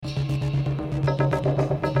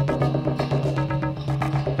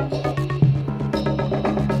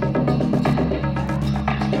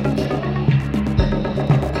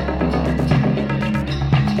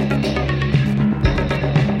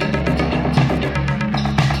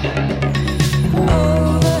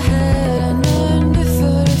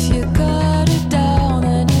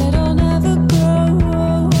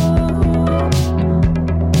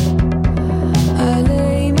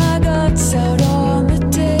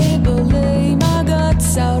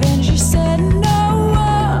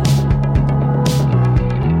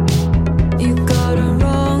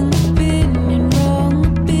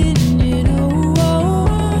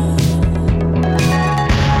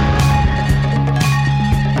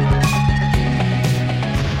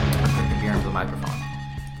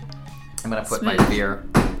put my beer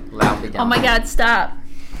loudly down. Oh my god, stop.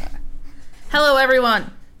 Hello,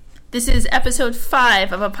 everyone. This is episode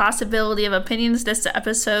 5 of A Possibility of Opinions. This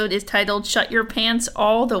episode is titled Shut Your Pants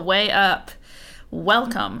All the Way Up.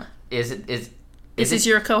 Welcome. This is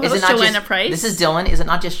your co-host, Joanna Price. This is Dylan. Is it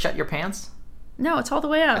not just shut your pants? No, it's all the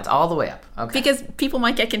way up. It's all the way up. Okay. Because people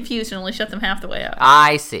might get confused and only shut them half the way up.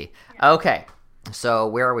 I see. Okay. So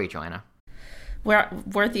where are we, Joanna? We're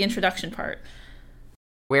at the introduction part.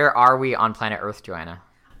 Where are we on planet Earth, Joanna?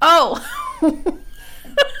 Oh! We're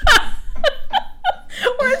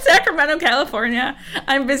in Sacramento, California.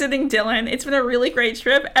 I'm visiting Dylan. It's been a really great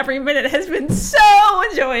trip. Every minute has been so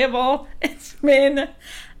enjoyable. It's been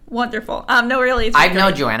wonderful. No, really, it's been I've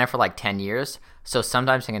known great. Joanna for like 10 years, so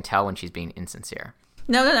sometimes I can tell when she's being insincere.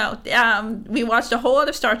 No. We watched a whole lot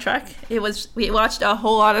of Star Trek. It was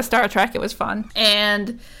fun.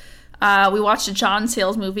 And we watched a John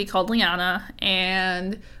Sayles movie called Liana,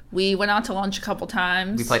 and we went out to lunch a couple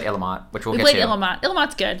times. We played Illimat, which we'll get to. We played Illimat.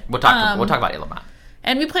 Illimat's good. We'll talk about Illimat.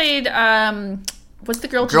 And we played, what's the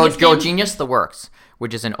Girl Girl Genius game? Genius The Works,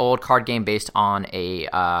 which is an old card game based on a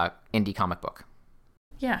indie comic book.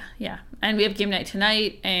 Yeah. And we have game night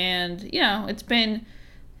tonight, and, it's been...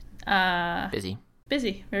 Busy.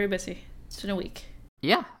 Busy. Very busy. It's been a week.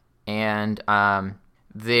 Yeah. And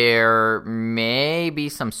there may be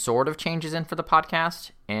some sort of changes in for the podcast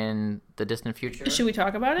in the distant future. Should we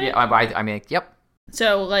talk about it? Yeah, I mean, yep.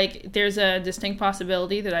 So, there's a distinct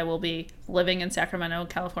possibility that I will be living in Sacramento,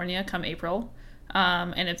 California come April.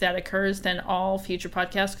 And if that occurs, then all future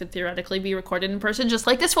podcasts could theoretically be recorded in person, just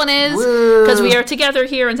like this one is. Because we are together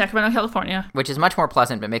here in Sacramento, California. Which is much more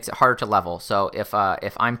pleasant, but makes it harder to level. So if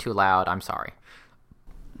I'm too loud, I'm sorry.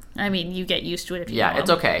 I mean, you get used to it if you Yeah, it's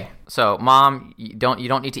okay. So, Mom, you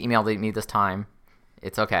don't need to email me this time.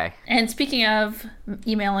 It's okay. And speaking of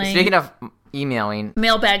emailing...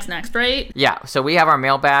 Mailbag's next, right? Yeah, so we have our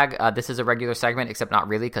mailbag. This is a regular segment, except not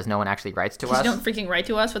really, because no one actually writes to us. You don't freaking write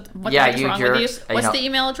to us? What the yeah, heck is wrong jerks. with you? What's the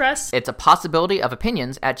email address? It's a possibility of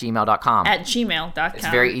opinions at gmail.com. At gmail.com. It's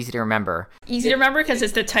very easy to remember. Easy to remember because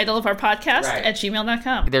it's the title of our podcast at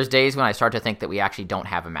gmail.com. There's days when I start to think that we actually don't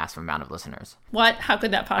have a massive amount of listeners. What? How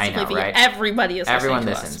could that possibly be? Right? Everybody is Everyone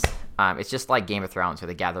listening to listens. us. It's just like Game of Thrones, where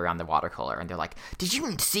they gather around the water cooler and they're like, "Did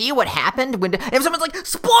you see what happened?" When if someone's like,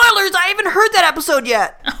 "Spoilers! I haven't heard that episode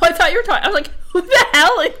yet." Oh, I thought you were talking. I was like, "Who the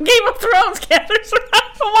hell in Game of Thrones gathers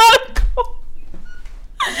around the water cooler?"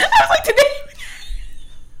 I was like,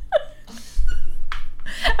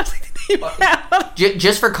 "Today."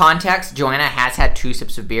 Just for context, Joanna has had 2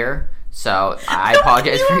 sips of beer, so I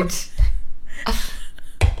apologize for.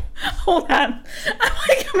 Hold on.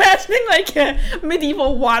 I'm imagining a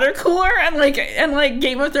medieval water cooler and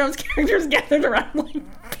Game of Thrones characters gathered around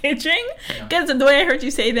pitching. Because the way I heard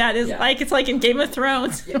you say that is it's like in Game of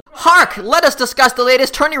Thrones. Hark! Let us discuss the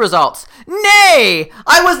latest tourney results. Nay!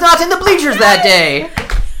 I was not in the bleachers that day.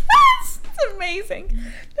 It's amazing.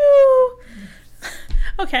 Ooh.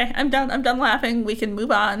 Okay, I'm done laughing. We can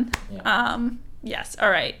move on. Yeah. Yes.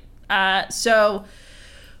 All right. So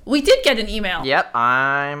we did get an email. Yep,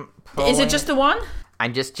 Is it just the one?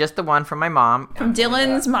 I'm just the one from my mom. From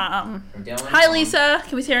Dylan's mom. Hi, Lisa.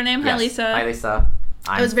 Can we say her name? Yes. Hi, Lisa. Hi, Lisa.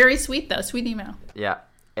 It was very sweet, though. Sweet email. Yeah.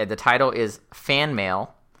 The title is Fan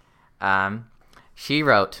Mail. She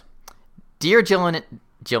wrote, "Dear Dylan and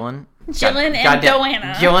Joanna." Dylan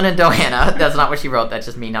and Joanna. That's not what she wrote. That's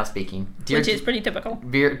just me not speaking. Which is pretty typical.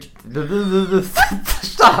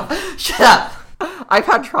 Stop. Shut up. I've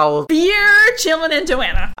had trouble. Dear Dylan and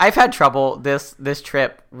Joanna. I've had trouble this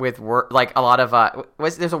trip with a lot of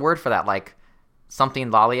there's a word for that, something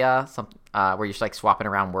lalia, where you're swapping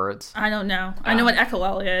around words. I don't know. I know what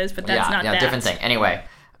echolalia is, but that's not that. Different thing. Anyway,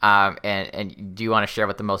 and do you want to share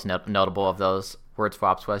what the most notable of those word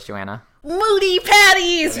swaps was, Joanna? Moody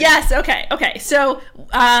patties. Okay. Yes. Okay. So,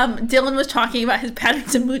 Dylan was talking about his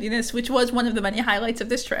patterns of moodiness, which was one of the many highlights of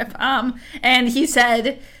this trip. And he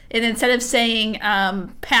said, and instead of saying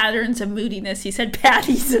patterns of moodiness, he said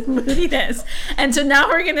patties of moodiness. And so now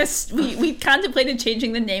we contemplated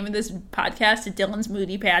changing the name of this podcast to Dylan's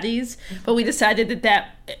Moody Patties, but we decided that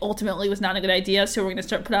ultimately was not a good idea. So we're going to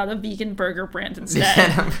start put out a vegan burger brand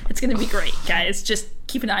instead. It's going to be great, guys. Just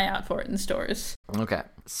keep an eye out for it in stores. Okay.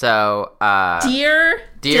 So, Dear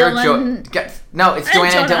Dylan. No, it's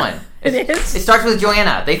Joanna and Dylan. It is? It starts with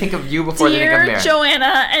Joanna. They think of you before they think of Mary. Dear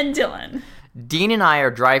Joanna and Dylan. Dean and I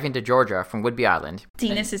are driving to Georgia from Whidbey Island.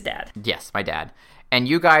 Dean is his dad. Yes, my dad. And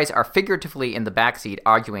you guys are figuratively in the backseat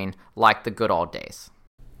arguing like the good old days.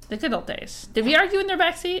 The good old days. Did we argue in their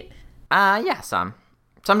backseat? Yeah, some.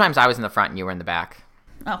 Sometimes I was in the front and you were in the back.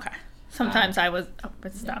 Okay. Sometimes I was... Oh,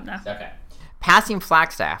 but stop now. Okay. Passing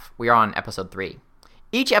Flagstaff, we are on episode 3.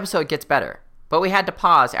 Each episode gets better, but we had to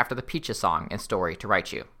pause after the Peaches song and story to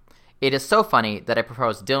write you. It is so funny that I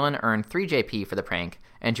propose Dylan earn 3 JP for the prank,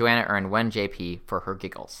 and Joanna earn 1 JP for her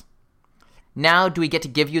giggles. Now, do we get to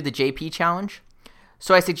give you the JP challenge?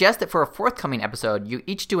 So I suggest that for a forthcoming episode, you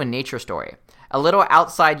each do a nature story. A little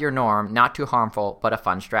outside your norm, not too harmful, but a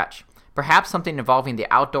fun stretch. Perhaps something involving the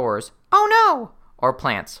outdoors, oh no, or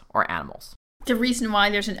plants or animals. The reason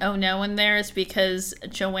why there's an oh no in there is because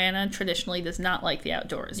Joanna traditionally does not like the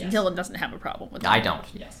outdoors. Yes. Dylan doesn't have a problem with that. I don't.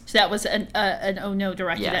 Yes. So that was an oh no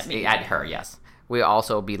directed Yes, at me. at her, yes. We'll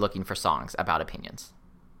also be looking for songs about opinions.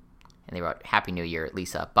 And they wrote, Happy New Year,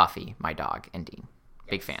 Lisa, Buffy, my dog, and Dean.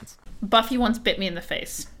 Big fans. Buffy once bit me in the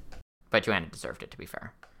face. But Joanna deserved it, to be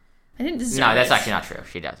fair. I didn't deserve it. No, that's actually not true.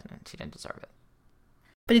 She doesn't. She didn't deserve it.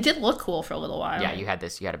 But it did look cool for a little while. Yeah, you had a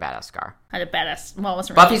badass scar. I had a badass. Well, it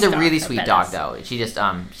wasn't Buffy's really a really scar, sweet badass. dog, though. She just,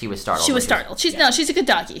 she was startled. She was startled. She's a good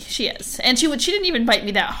doggy. She is, and she didn't even bite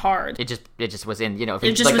me that hard. It just was in, if It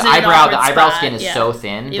it's just like was the in an eyebrow awkward spot, skin is yeah. so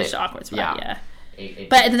thin. It was that- an awkward spot. Yeah. It-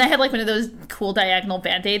 But then I had like one of those cool diagonal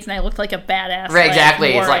band-aids, and I looked like a badass. Right,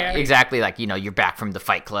 exactly. It's warrior. like exactly like you're back from the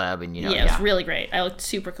Fight Club, and Yeah, it was really great. I looked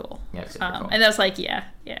super cool. Yeah, super cool. And I was like, yeah.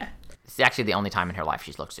 It's actually the only time in her life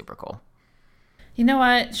she's looked super cool. You know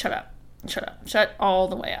what? Shut up. Shut all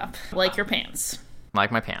the way up. Like your pants.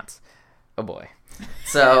 Like my pants. Oh boy.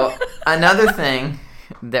 So another thing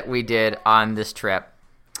that we did on this trip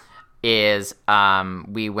is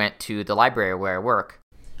we went to the library where I work.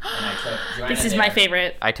 And I took Joanna This is there. my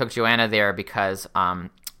favorite. I took Joanna there because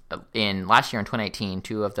in last year in 2018,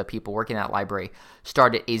 2 of the people working at that library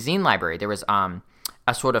started a zine library. There was a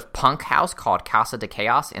sort of punk house called Casa de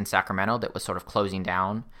Chaos in Sacramento that was sort of closing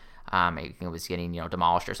down. It was getting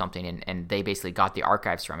demolished or something, and they basically got the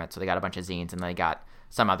archives from it. So they got a bunch of zines, and they got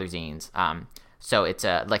some other zines. So it's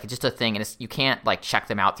just a thing, and you can't check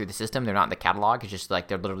them out through the system. They're not in the catalog. It's just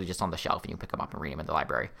they're literally just on the shelf, and you can pick them up and read them in the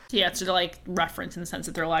library. Yeah, it's reference in the sense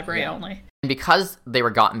that they're library only. And because they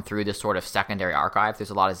were gotten through this sort of secondary archive, there's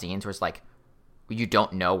a lot of zines where it's you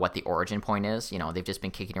don't know what the origin point is. They've just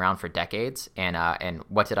been kicking around for decades. And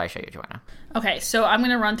what did I show you, Joanna? Okay, so I'm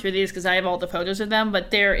going to run through these because I have all the photos of them,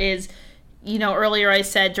 but there is, earlier I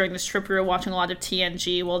said during this trip we were watching a lot of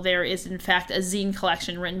TNG. Well, there is, in fact, a zine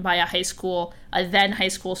collection written by a then high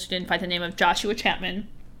school student by the name of Joshua Chapman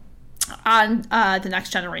on The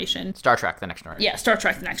Next Generation. Star Trek: The Next Generation. Yeah, Star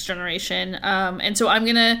Trek: The Next Generation. And so I'm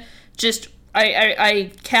going to just,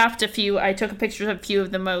 I capped a few, I took pictures of a few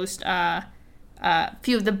of the most,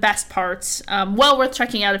 few of the best parts. Well worth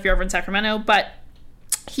checking out if you're ever in Sacramento, but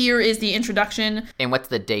here is the introduction. And what's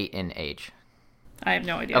the date and age? I have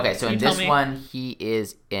no idea. Okay, so You in tell this me. one, he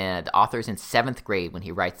is the author's in 7th grade when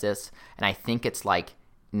he writes this, and I think it's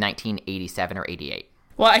 1987 or 88.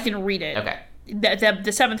 Well, I can read it. Okay.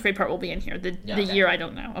 The 7th grade part will be in here. The okay. year, I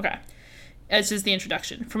don't know. Okay. This is the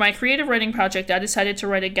introduction. For my creative writing project, I decided to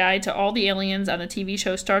write a guide to all the aliens on the TV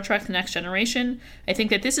show Star Trek: The Next Generation. I think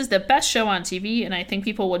that this is the best show on TV, and I think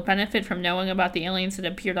people would benefit from knowing about the aliens that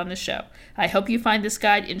appeared on the show. I hope you find this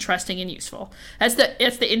guide interesting and useful. That's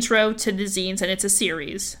the intro to the zines, and it's a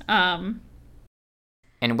series. And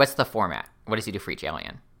what's the format? What does he do for each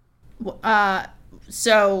alien?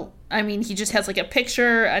 So, he just has a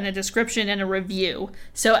picture and a description and a review.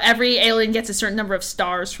 So every alien gets a certain number of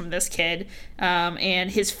stars from this kid.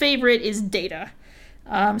 And his favorite is Data.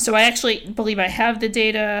 So I actually believe I have the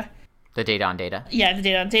data. The data on data? Yeah, the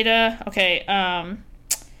data on Data. Okay.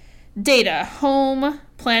 Data. Home,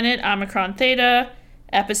 planet, Omicron Theta.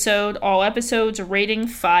 Episode, all episodes, rating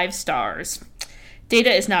 5 stars.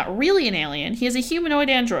 Data is not really an alien. He is a humanoid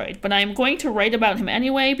android, but I am going to write about him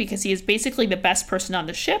anyway because he is basically the best person on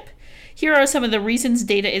the ship. Here are some of the reasons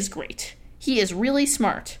Data is great. He is really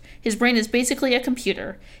smart. His brain is basically a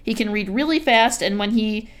computer. He can read really fast, and when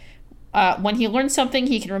he learns something,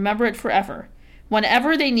 he can remember it forever.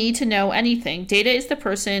 Whenever they need to know anything, Data is the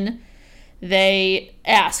person they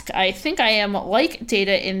ask. I think I am like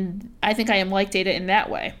Data in that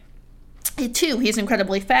way. Too, he's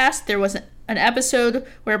incredibly fast. There was an episode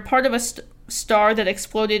where part of a star that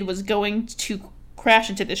exploded was going to crash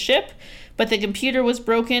into the ship, but the computer was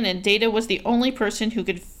broken and Data was the only person who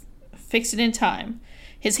could fix it in time.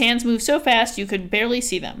 His hands moved so fast you could barely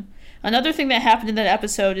see them. Another thing that happened in that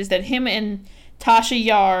episode is that him and Tasha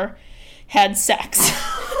Yar had sex.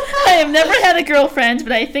 I have never had a girlfriend,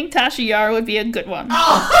 but I think Tasha Yar would be a good one.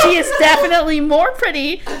 She is definitely more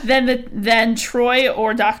pretty than Troy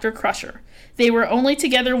or Dr. Crusher. They were only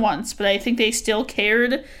together once, but I think they still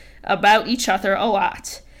cared about each other a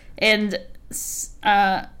lot. And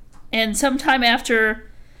sometime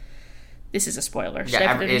after This is a spoiler. Should I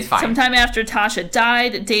Yeah, put it in? it's fine. Sometime after Tasha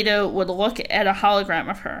died, Data would look at a hologram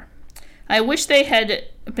of her. I wish they had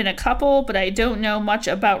been a couple, but I don't know much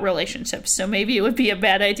about relationships, so maybe it would be a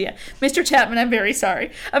bad idea. Mr. Chapman, I'm very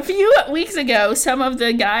sorry. A few weeks ago, some of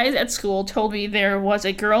the guys at school told me there was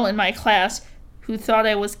a girl in my class who thought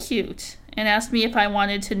I was cute and asked me if I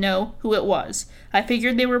wanted to know who it was. I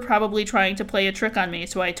figured they were probably trying to play a trick on me,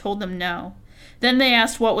 so I told them no. Then they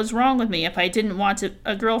asked what was wrong with me if I didn't want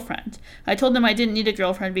a girlfriend. I told them I didn't need a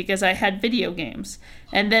girlfriend because I had video games.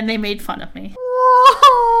 And then they made fun of me.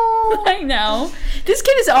 I know. This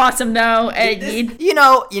kid is awesome, though.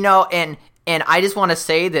 And And I just want to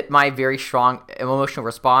say that my very strong emotional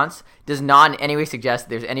response does not in any way suggest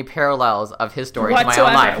there's any parallels of his story to my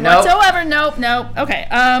own life. Whatsoever. Nope. Okay.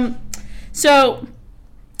 So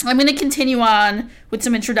I'm going to continue on with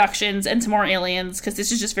some introductions and some more aliens because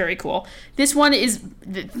this is just very cool. This one is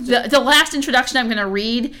the last introduction I'm going to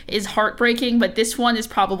read is heartbreaking, but this one is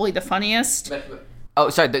probably the funniest. Oh,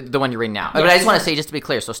 sorry, the one you're reading now. Yes. But I just want to say, just to be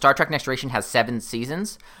clear, so Star Trek Next Generation has 7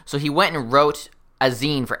 seasons. So he went and wrote a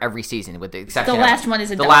zine for every season, with the exception The last one is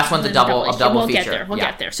a the double. last one's a double We'll feature. get there. We'll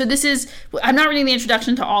get there. So this is. I'm not reading the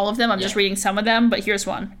introduction to all of them. I'm just reading some of them. But here's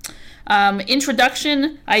one.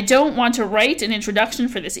 Introduction. I don't want to write an introduction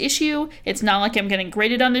for this issue. It's not like I'm getting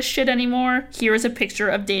graded on this shit anymore. Here is a picture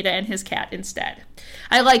of Data and his cat instead.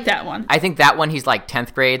 I like that one. I think that one he's like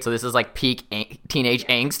 10th grade, so this is like peak teenage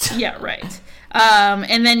angst. Yeah, right.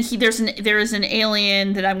 And then there is an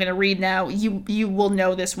alien that I'm going to read now. You will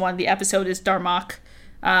know this one. The episode is Darmok,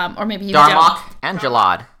 or maybe you Darmok don't. and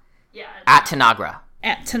Jalad. Yeah. At Tanagra.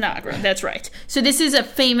 At Tanagra, that's right. So this is a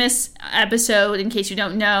famous episode, in case you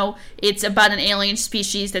don't know. It's about an alien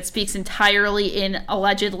species that speaks entirely in,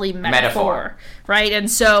 allegedly, metaphor. Right? And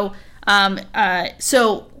so,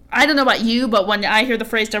 so I don't know about you, but when I hear the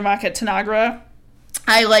phrase Darmok at Tanagra,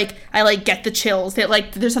 I get the chills.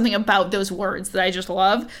 That there's something about those words that I just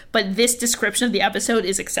love. But this description of the episode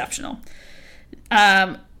is exceptional.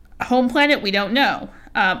 Home planet, we don't know.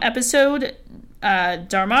 Episode,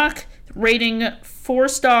 Darmok, rating 4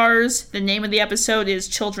 stars. The name of the episode is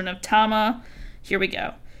Children of Tama. Here we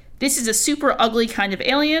go. This is a super ugly kind of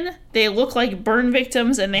alien. They look like burn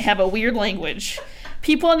victims and they have a weird language.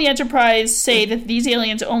 People on the Enterprise say that these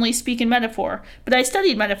aliens only speak in metaphor, but I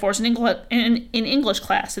studied metaphors in English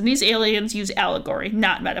class, and these aliens use allegory,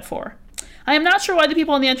 not metaphor. I am not sure why the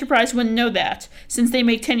people on the Enterprise wouldn't know that, since they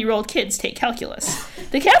make 10-year-old kids take calculus.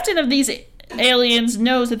 The captain of these aliens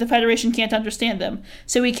knows that the Federation can't understand them,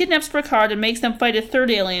 so he kidnaps Picard and makes them fight a third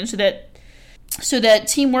alien so that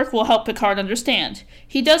teamwork will help Picard understand.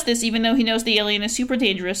 He does this even though he knows the alien is super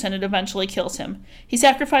dangerous and it eventually kills him. He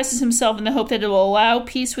sacrifices himself in the hope that it will allow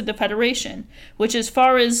peace with the Federation, which, as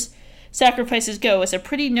far as sacrifices go, is a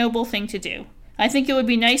pretty noble thing to do. I think it would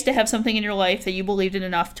be nice to have something in your life that you believed in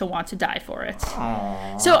enough to want to die for it.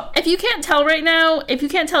 Aww. So if you can't tell right now, if you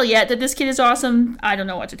can't tell yet that this kid is awesome, I don't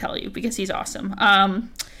know what to tell you because he's awesome.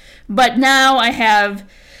 But now I have...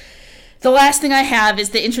 The last thing I have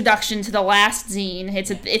is the introduction to the last zine.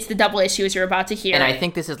 It's the double issue, as you're about to hear. And I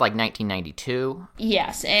think this is like 1992.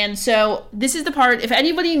 Yes, and so this is the part. If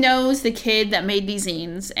anybody knows the kid that made these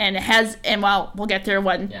zines we'll get there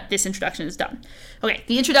when this introduction is done. Okay,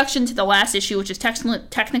 the introduction to the last issue, which is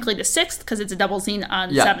technically the 6th because it's a double zine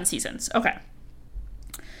on 7 seasons. Okay.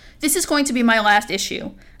 This is going to be my last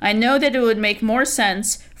issue. I know that it would make more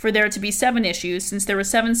sense for there to be 7 issues since there were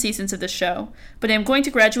 7 seasons of the show, but I'm going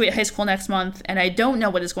to graduate high school next month, and I don't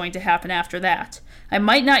know what is going to happen after that. I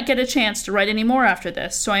might not get a chance to write any more after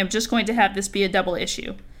this, so I am just going to have this be a double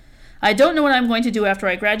issue. I don't know what I'm going to do after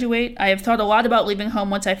I graduate. I have thought a lot about leaving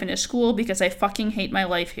home once I finish school because I fucking hate my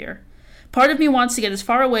life here. Part of me wants to get as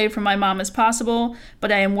far away from my mom as possible,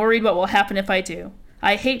 but I am worried what will happen if I do.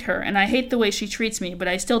 I hate her, and I hate the way she treats me, but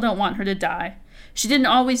I still don't want her to die. She didn't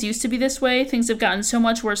always used to be this way. Things have gotten so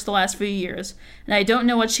much worse the last few years, and I don't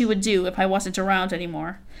know what she would do if I wasn't around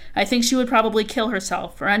anymore. I think she would probably kill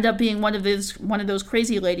herself, or end up being one of those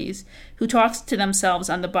crazy ladies who talks to themselves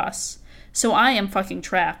on the bus. So I am fucking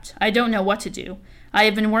trapped. I don't know what to do. I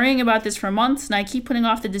have been worrying about this for months, and I keep putting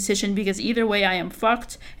off the decision because either way I am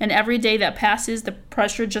fucked, and every day that passes, the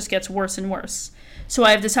pressure just gets worse and worse. So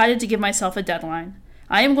I have decided to give myself a deadline.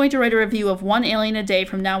 I am going to write a review of 1 alien a day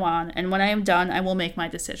from now on, and when I am done, I will make my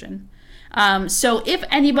decision. So if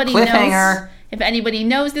anybody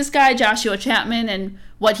knows this guy, Joshua Chapman, and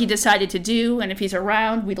what he decided to do, and if he's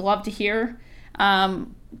around, we'd love to hear.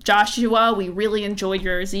 Joshua, we really enjoyed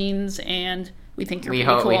your zines, and we think you're pretty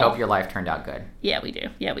cool. We hope your life turned out good. Yeah, we do.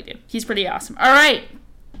 He's pretty awesome. All right.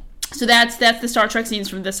 So that's the Star Trek zines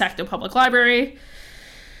from the Sacto Public Library.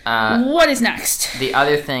 What is next? The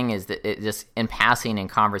other thing is that just in passing in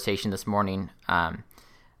conversation this morning, I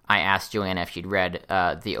asked Joanna if she'd read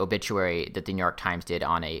the obituary that the New York Times did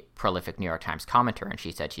on a prolific New York Times commenter, and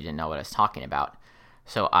she said she didn't know what I was talking about.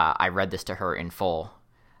 So I read this to her in full.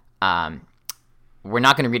 We're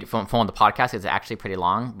not going to read it full on the podcast because it's actually pretty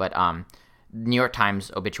long, but New York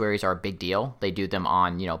Times obituaries are a big deal. They do them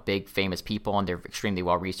on, big famous people, and they're extremely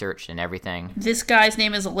well researched and everything. This guy's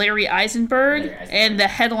name is Larry Eisenberg, and the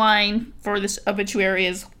headline for this obituary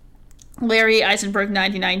is Larry Eisenberg,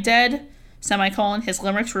 99 dead, semicolon, his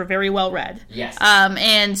limericks were very well read. Yes.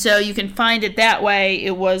 And so you can find it that way.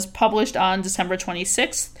 It was published on December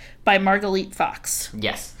 26th by Marguerite Fox.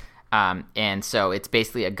 Yes. And so it's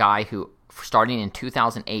basically a guy who, starting in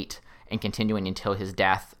 2008 and continuing until his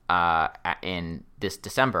death in this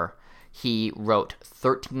December, he wrote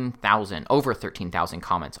over 13,000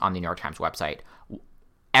 comments on the New York Times website,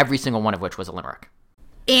 every single one of which was a limerick.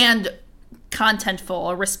 And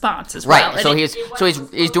contentful, a response as well. Right.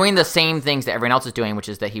 He's doing the same things that everyone else is doing, which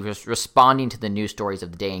is that he was responding to the news stories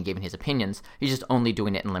of the day and giving his opinions. He's just only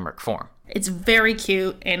doing it in limerick form. It's very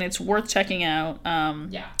cute, and it's worth checking out.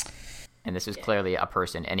 Yeah. And this is clearly a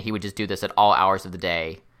person, and he would just do this at all hours of the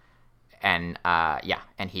day. And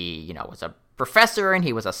and he, was a professor, and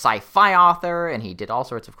he was a sci-fi author, and he did all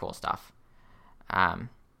sorts of cool stuff.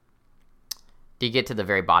 Do you get to the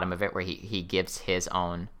very bottom of it where he gives his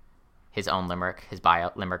own limerick,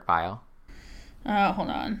 limerick bio? Hold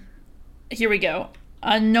on. Here we go.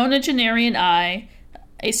 A nonagenarian I,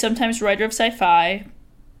 a sometimes writer of sci-fi,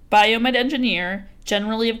 biomed engineer,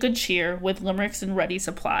 generally of good cheer, with limericks in ready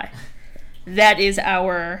supply. That is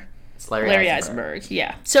our Larry Eisenberg.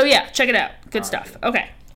 Yeah. So check it out. Good stuff.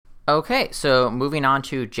 Okay, so moving on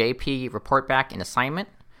to JP report back and assignment.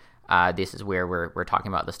 This is where we're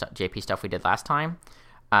talking about the JP stuff we did last time.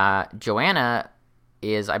 Joanna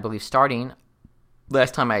is, I believe, starting.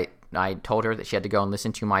 Last time I told her that she had to go and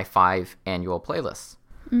listen to my 5 annual playlists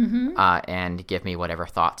and give me whatever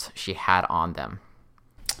thoughts she had on them.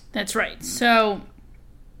 That's right. So,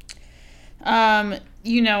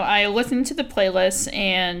 I listened to the playlists,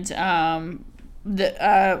 and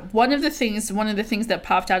one of the things that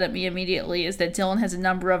popped out at me immediately is that Dylan has a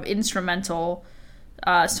number of instrumental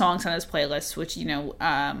songs on his playlist, which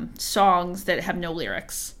songs that have no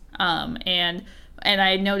lyrics, and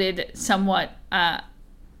I noted somewhat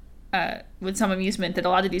with some amusement that a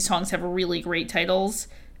lot of these songs have really great titles,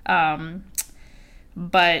 but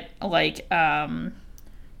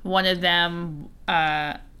one of them,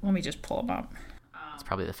 let me just pull them up. It's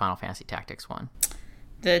probably the Final Fantasy Tactics one.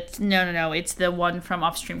 No, it's the one from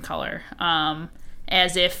Upstream Color.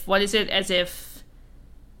 As if the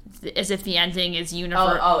ending is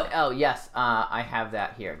universal. Oh, yes. I have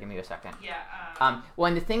that here. Give me a second. Yeah. And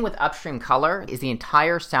the thing with Upstream Color is the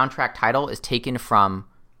entire soundtrack title is taken from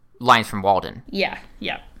lines from Walden. Yeah.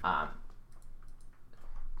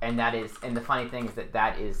 And the funny thing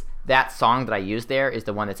is that song that I used there is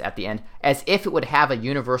the one that's at the end, as if it would have a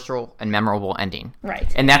universal and memorable ending.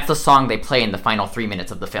 Right. And that's the song they play in the final 3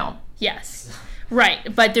 minutes of the film. Yes.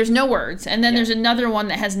 Right, but there's no words. And then there's another one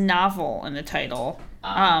that has novel in the title.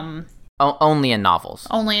 Only in novels.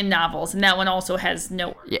 Only in novels, and that one also has no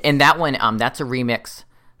words. Yeah, and that one, that's a remix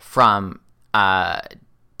from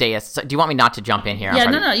Deus. Do you want me not to jump in here?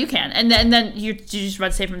 Yeah, no, you can. And then you just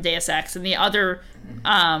about to say from Deus Ex. And the other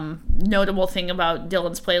notable thing about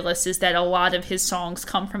Dylan's playlist is that a lot of his songs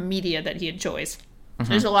come from media that he enjoys. Mm-hmm.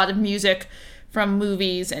 There's a lot of music from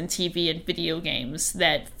movies and TV and video games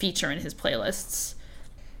that feature in his playlists.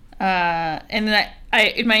 And then I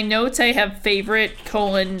in my notes I have favorite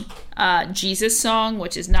Jesus song,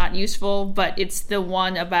 which is not useful, but it's the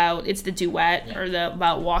one it's the duet or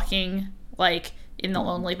about walking in the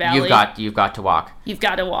lonely valley. You've got to walk. You've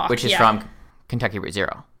got to walk. Which is from Kentucky Route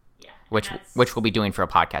Zero. Yeah. Which we'll be doing for a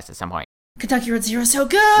podcast at some point. Kentucky Route Zero is so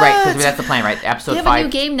good. Right, because that's the plan, right? Episode 5. They have a new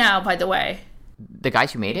game now, by the way. The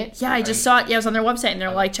guys who made it? Yeah, I just saw it. Yeah, I was on their website, and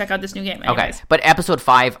they're like, check out this new game. Anyways. Okay, but episode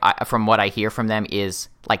 5, from what I hear from them, is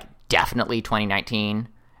definitely 2019,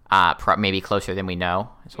 maybe closer than we know,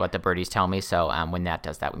 is what the birdies tell me. So when that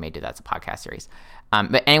does that, we may do that as a podcast series.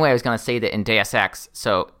 But anyway, I was going to say that in Deus Ex,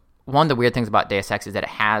 so one of the weird things about Deus Ex is that it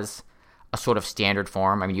has a sort of standard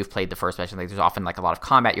form. I mean, you've played the first mission. There's often a lot of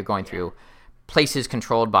combat you're going through, places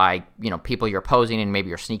controlled by people you're opposing, and maybe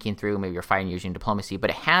you're sneaking through, maybe you're fighting using diplomacy. But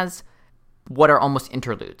it has what are almost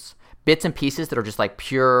interludes, bits and pieces that are just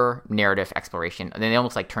pure narrative exploration, and then it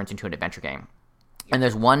almost turns into an adventure game. And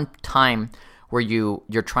there's one time where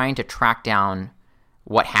you're trying to track down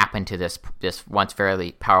what happened to this once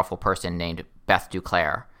fairly powerful person named Beth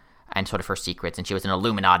Duclair, and sort of her secrets, and she was an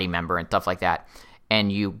Illuminati member and stuff like that.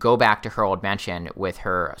 and you go back to her old mansion with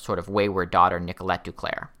her sort of wayward daughter, Nicolette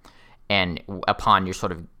Duclair. And upon your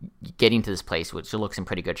sort of getting to this place, which looks in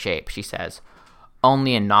pretty good shape, she says,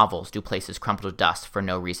 "Only in novels do places crumple to dust for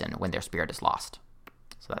no reason when their spirit is lost."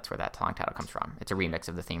 So that's where that song title comes from. It's a remix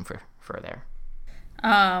of the theme for there.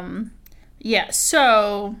 Yeah,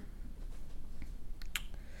 so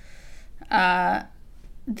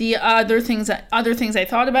the other things I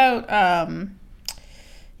thought about,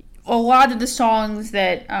 a lot of the songs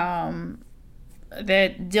that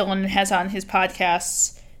that Dylan has on his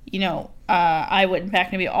podcasts, I would, in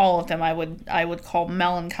fact, maybe all of them, I would call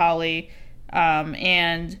melancholy,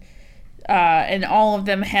 and all of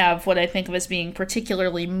them have what I think of as being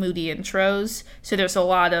particularly moody intros. So there's a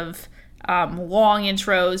lot of long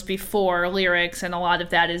intros before lyrics, and a lot of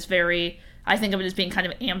that is very, I think of it as being kind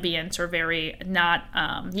of ambient or very not,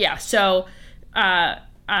 So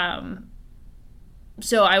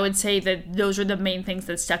I would say that those are the main things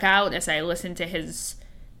that stuck out as I listened to his,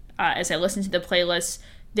 the playlist.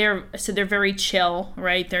 They're very chill,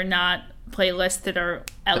 right? They're not playlists that are,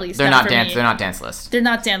 at least they're not dance. They're not dance lists. They're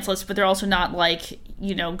not dance lists, but they're also not like,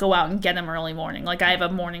 go out and get them early morning. Like, I have a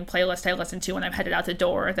morning playlist I listen to when I'm headed out the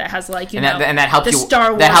door that has like, and that helps the you.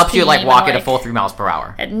 Star Wars that helps you like walk and, at a full 3 miles per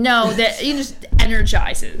hour. No, that just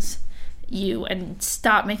energizes you, and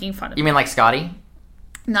stop making fun of You me. mean like Scotty?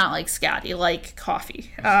 Not like Scotty, like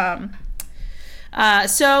coffee. So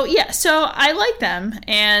I like them,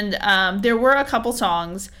 and there were a couple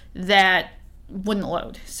songs that wouldn't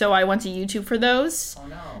load, so I went to YouTube for those. Oh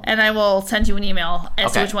no! And I will send you an email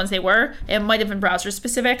as to Okay. which ones they were. It might have been browser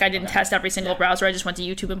specific. I didn't test every single browser. I just went to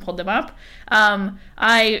YouTube and pulled them up.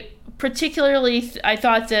 I particularly I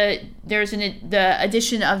thought that there's the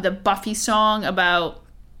addition of the Buffy song about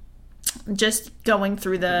just going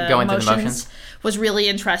through the motions was really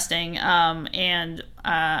interesting. And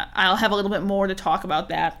I'll have a little bit more to talk about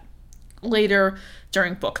that later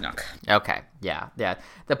during Book Nook. Okay, yeah.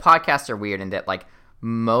 The podcasts are weird in that, like,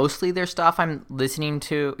 mostly their stuff I'm listening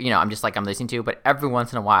to, I'm listening to, but every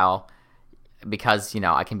once in a while, because,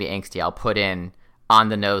 I can be angsty, I'll put in on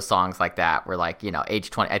the nose songs like that, where, like,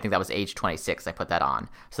 age 20, I think that was age 26, I put that on.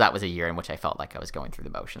 So that was a year in which I felt like I was going through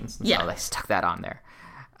the motions. And so I stuck that on there.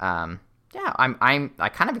 I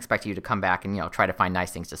kind of expect you to come back and, try to find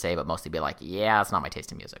nice things to say, but mostly be like, yeah, it's not my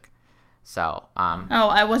taste in music. So,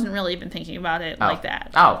 I wasn't really even thinking about it like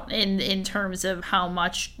that. Oh. In terms of how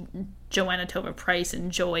much Joanna Tova Price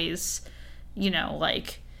enjoys,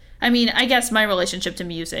 I guess my relationship to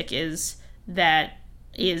music is that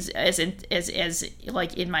is as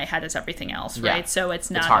like in my head as everything else, right? Yeah. So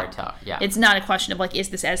it's not hard to, yeah. It's not a question of like, is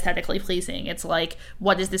this aesthetically pleasing? It's like,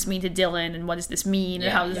 what does this mean to Dylan, and what does this mean,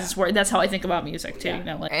 and how does this work? That's how I think about music too.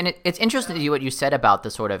 And it's interesting to you what you said about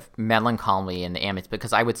the sort of melancholy and the ambience,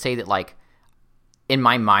 because I would say that, like, in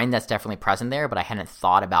my mind that's definitely present there, but I hadn't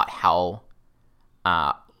thought about how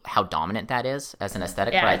dominant that is as an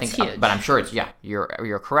aesthetic. Yeah, but I think, huge. but I'm sure it's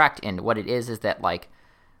you're correct. And what it is that, like,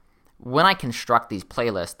 when I construct these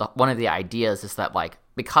playlists, one of the ideas is that, like,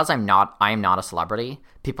 because I am not a celebrity,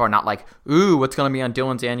 people are not like, ooh, what's going to be on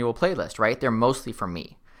Dylan's annual playlist, right? They're mostly for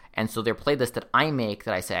me. And so they're playlists that I make,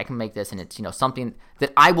 that I say I can make this, and it's, something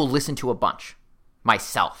that I will listen to a bunch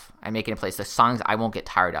myself. I make it in place, the songs I won't get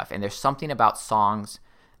tired of. And there's something about songs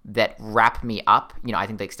that wrap me up, I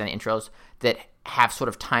think the extended intros, that have sort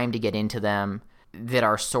of time to get into them, that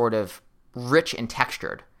are sort of rich and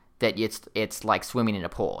textured, that it's like swimming in a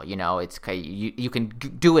pool, it's you can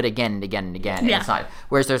do it again and again and again. Yeah. And it's not,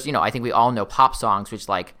 whereas there's, I think we all know pop songs, which,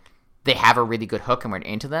 like, they have a really good hook and we're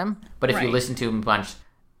into them. But if you listen to them a bunch,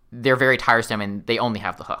 they're very tiresome and they only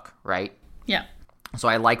have the hook, right? Yeah. So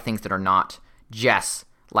I like things that are not just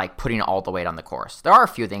like putting all the weight on the chorus. There are a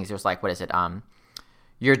few things. There's like, what is it?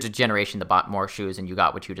 Your generation that bought more shoes and you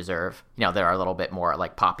got what you deserve. There are a little bit more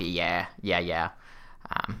like poppy. Yeah.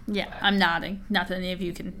 I'm nodding. Not that any of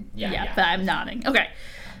you can. Yeah. But I'm nodding. Okay.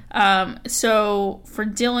 So for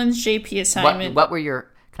Dylan's JP assignment, what were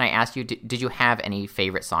your? Can I ask you? Did you have any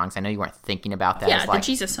favorite songs? I know you weren't thinking about that. Yeah, as, like, the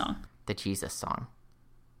Jesus song. The Jesus song.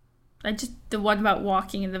 The one about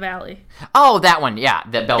walking in the valley. Oh, that one. Yeah,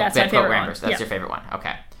 the Bell That's my favorite Rambers. one. That's your favorite one.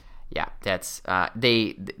 Okay. Yeah, that's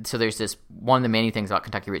So there's this one of the many things about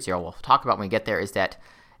Kentucky Route Zero we'll talk about when we get there is that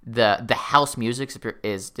the house music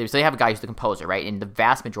is so they have a guy who's the composer, right? And the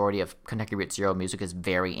vast majority of Kentucky Route Zero music is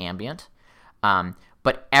very ambient.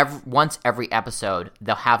 But once every episode,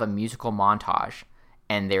 they'll have a musical montage,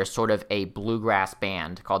 and there's sort of a bluegrass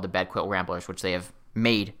band called the Bedquilt Ramblers, which they have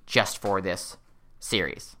made just for this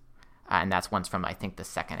series. And that's once from, I think, the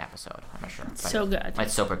second episode. I'm not sure. So good.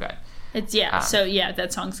 It's super good. It's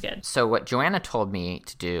that song's good. So what Joanna told me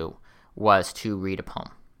to do was to read a poem.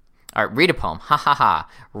 Or read a poem, ha ha ha.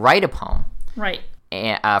 Write a poem. Right.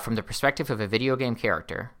 From the perspective of a video game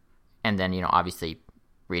character, and then, obviously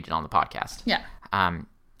read it on the podcast. Yeah.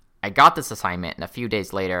 I got this assignment, and a few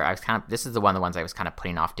days later, this is one of the ones I was kind of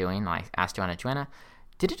putting off doing. I asked Joanna,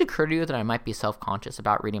 did it occur to you that I might be self-conscious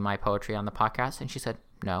about reading my poetry on the podcast? And she said,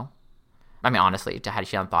 no. I mean, honestly, had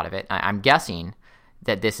she not thought of it? I'm guessing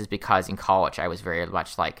that this is because in college I was very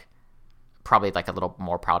much probably a little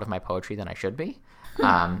more proud of my poetry than I should be.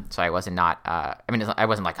 So I wasn't I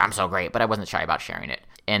wasn't like, I'm so great, but I wasn't shy about sharing it.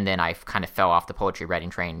 And then I kind of fell off the poetry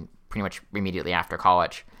writing train pretty much immediately after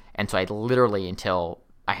college. And so I literally, until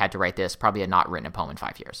I had to write this, probably had not written a poem in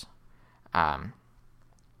 5 years.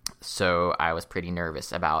 So I was pretty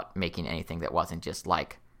nervous about making anything that wasn't just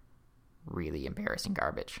really embarrassing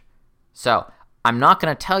garbage. So I'm not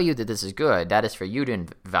going to tell you that this is good. That is for you to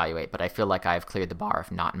evaluate, but I feel like I've cleared the bar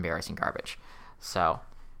of not embarrassing garbage. So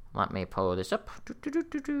let me pull this up.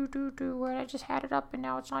 Where I just had it up and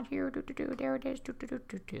now it's not here. There it is.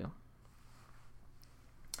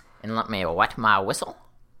 And let me wet my whistle.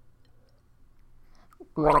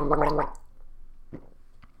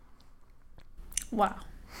 Wow.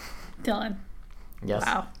 Dylan. Yes.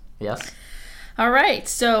 Wow. Yes. All right.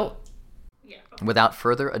 So, without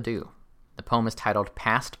further ado, the poem is titled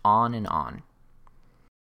Passed On and On.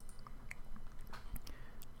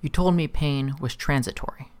 You told me pain was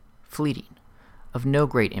transitory, fleeting, of no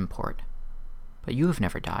great import. But you have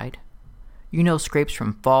never died. You know scrapes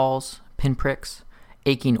from falls, pinpricks,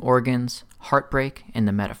 aching organs, heartbreak in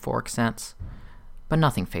the metaphoric sense, but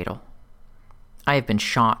nothing fatal. I have been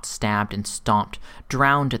shot, stabbed, and stomped,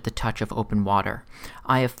 drowned at the touch of open water.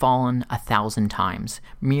 I have fallen 1,000 times,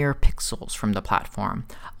 mere pixels from the platform,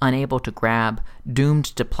 unable to grab, doomed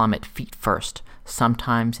to plummet feet first,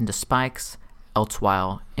 sometimes into spikes,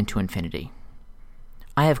 elsewhile into infinity.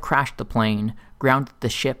 I have crashed the plane, grounded the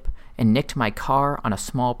ship, and nicked my car on a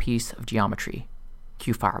small piece of geometry.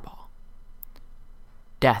 Cue Fireball.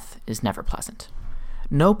 Death is never pleasant.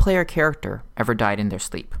 No player character ever died in their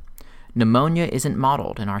sleep. Pneumonia isn't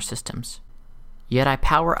modeled in our systems. Yet I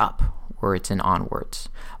power up, words and onwards.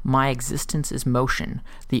 My existence is motion,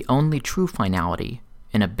 the only true finality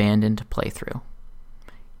in abandoned playthrough.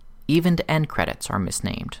 Even the end credits are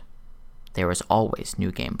misnamed. There is always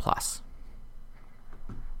New Game Plus.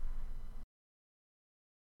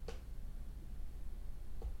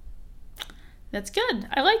 that's good.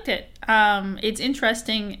 I liked it. It's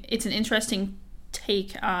interesting. It's an interesting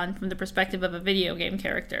take on from the perspective of a video game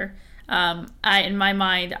character. In my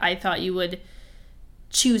mind, I thought you would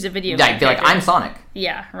choose a video game be like, character. I'm Sonic.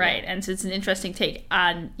 Yeah, right. And so it's an interesting take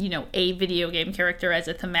on, a video game character as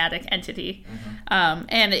a thematic entity. Mm-hmm.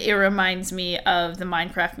 And it reminds me of the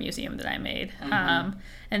Minecraft museum that I made. Mm-hmm.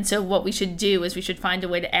 And so what we should do is we should find a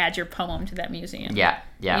way to add your poem to that museum. Yeah.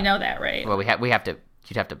 You know that, right? Well, you'd have to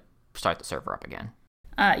start the server up again.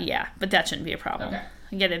 Yeah, but that shouldn't be a problem. Okay.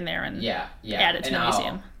 Get in there and add it to the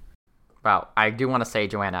museum. Wow, I do want to say,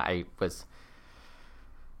 Joanna, I was,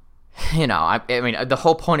 I mean, the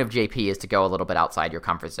whole point of JP is to go a little bit outside your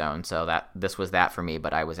comfort zone, so this was that for me,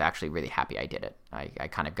 but I was actually really happy I did it. I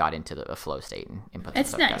kind of got into the flow state and put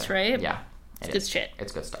It's nice, together. right? Yeah. It's good shit.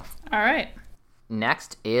 It's good stuff. All right.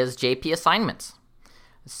 Next is JP assignments.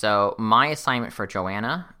 So my assignment for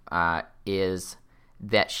Joanna is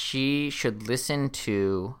that she should listen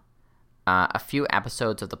to a few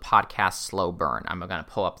episodes of the podcast Slow Burn. I'm going to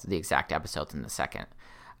pull up the exact episodes in a second.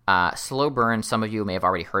 Slow Burn, some of you may have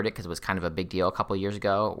already heard it because it was kind of a big deal a couple of years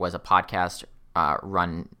ago, was a podcast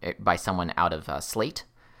run by someone out of Slate,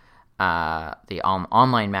 the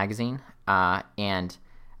online magazine. And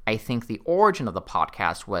I think the origin of the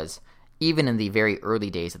podcast was, even in the very early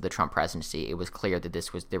days of the Trump presidency, it was clear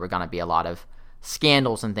that there were going to be a lot of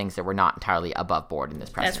scandals and things that were not entirely above board in this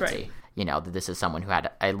presidency. That's right. That this is someone who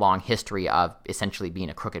had a long history of essentially being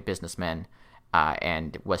a crooked businessman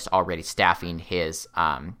and was already staffing his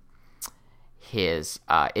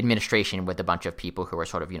administration with a bunch of people who were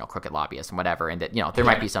sort of, crooked lobbyists and whatever, and that, there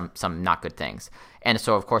might be some not good things. And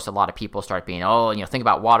so, of course, a lot of people start being, think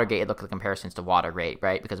about Watergate, look at the comparisons to Watergate,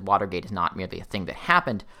 right? Because Watergate is not merely a thing that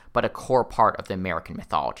happened, but a core part of the American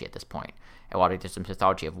mythology at this point. And Watergate is the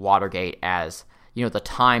mythology of Watergate as, the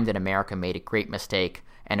time that America made a great mistake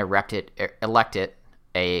and elected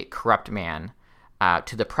a corrupt man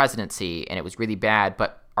to the presidency, and it was really bad,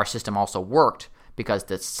 but our system also worked because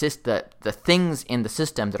the things in the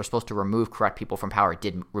system that are supposed to remove corrupt people from power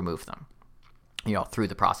did remove them, through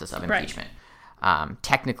the process of impeachment. Right.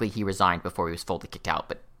 Technically, he resigned before he was fully kicked out,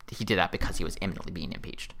 but he did that because he was imminently being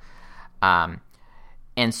impeached. And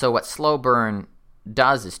so what Slow Burn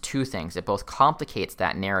does is two things. It both complicates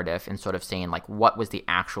that narrative and sort of saying, like, what was the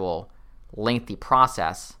actual lengthy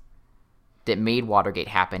process that made Watergate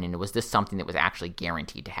happen, and was this something that was actually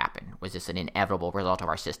guaranteed to happen? Was this an inevitable result of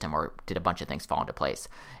our system, or did a bunch of things fall into place?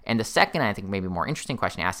 And the second, I think, maybe more interesting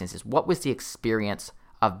question to ask is what was the experience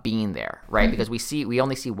of being there, right? Mm-hmm. Because we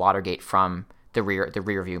only see Watergate from the rear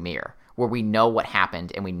view mirror, where we know what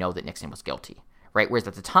happened and we know that Nixon was guilty, right? Whereas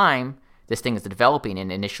at the time, this thing is developing,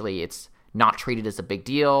 and initially it's not treated as a big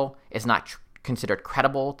deal. It's not considered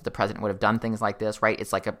credible that the president would have done things like this, right?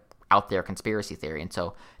 It's like a out there conspiracy theory. And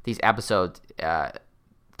so these episodes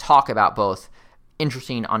talk about both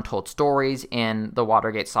interesting untold stories in the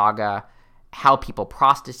Watergate saga, how people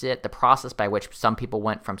processed it, the process by which some people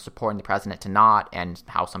went from supporting the president to not, and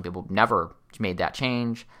how some people never made that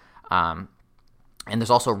change. And there's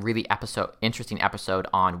also a really interesting episode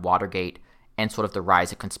on Watergate and sort of the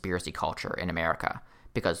rise of conspiracy culture in America,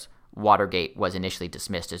 because Watergate was initially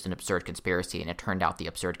dismissed as an absurd conspiracy, and it turned out the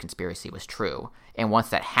absurd conspiracy was true. And once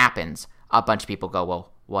that happens, a bunch of people go,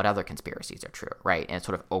 well, what other conspiracies are true, right? And it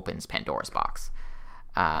sort of opens Pandora's box.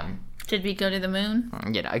 Did we go to the moon?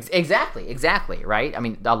 Exactly, right? I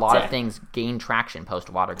mean, a lot of things gain traction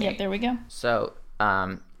post-Watergate. Yeah, there we go. So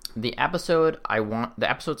the episodes I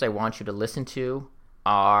want you to listen to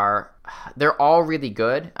they're all really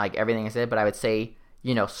good, like everything I said, but I would say,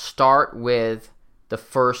 start with the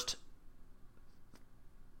first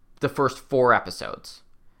 4 episodes,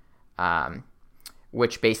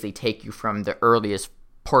 which basically take you from the earliest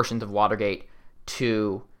portions of Watergate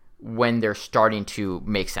to when they're starting to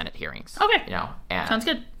make Senate hearings. Okay. And, sounds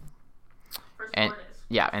good. And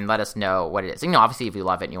and let us know what it is. Obviously, if you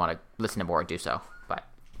love it and you want to listen to more, do so. But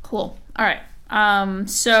cool. All right.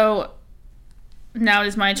 So now it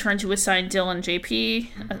is my turn to assign Dylan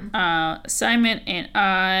JP assignment, and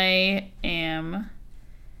I am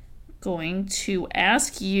going to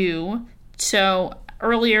ask you. So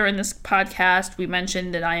earlier in this podcast, we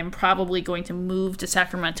mentioned that I am probably going to move to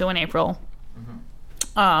Sacramento in April.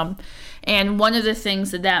 And one of the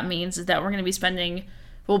things that means is that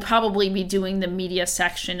we'll probably be doing the media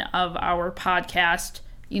section of our podcast,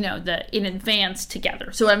 in advance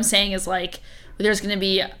together. So what I'm saying is, like, there's going to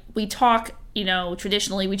be, we talk,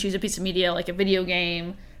 traditionally we choose a piece of media, like a video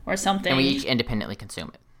game or something. And we each independently consume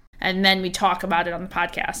it. And then we talk about it on the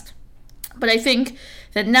podcast. But I think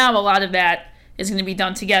that now a lot of that is going to be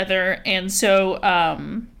done together. And so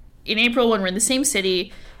in April, when we're in the same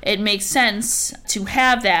city, it makes sense to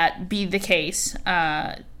have that be the case.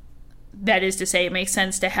 That is to say, it makes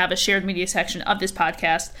sense to have a shared media section of this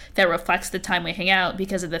podcast that reflects the time we hang out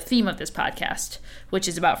because of the theme of this podcast, which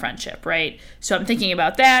is about friendship, right? So I'm thinking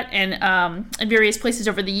about that. And in various places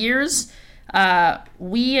over the years,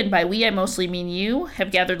 we, and by we I mostly mean you,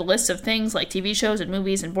 have gathered lists of things like TV shows and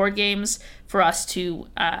movies and board games for us to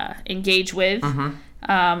engage with. Mm-hmm.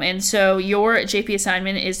 And so your JP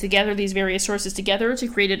assignment is to gather these various sources together to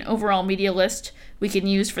create an overall media list we can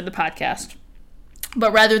use for the podcast.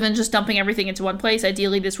 But rather than just dumping everything into one place,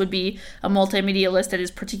 ideally this would be a multimedia list that is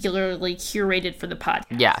particularly curated for the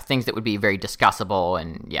podcast. Yeah, things that would be very discussable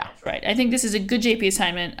and yeah. Right. I think this is a good JP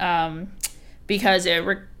assignment because it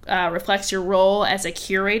reflects your role as a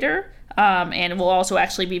curator and will also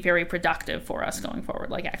actually be very productive for us going forward,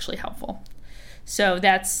 like actually helpful. So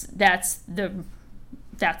that's the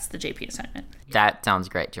JP assignment. That sounds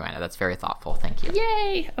great, Joanna. That's very thoughtful. Thank you.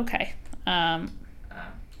 Yay. Okay.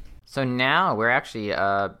 So now we're actually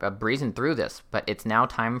breezing through this, but it's now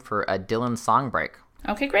time for a Dylan song break.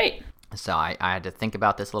 Okay, great. So I had to think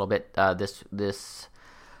about this a little bit this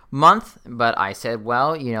month, but I said,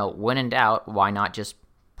 well, when in doubt, why not just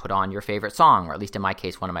put on your favorite song, or at least in my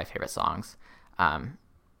case, one of my favorite songs.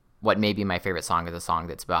 What may be my favorite song is a song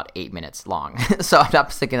that's about 8 minutes long. So I'm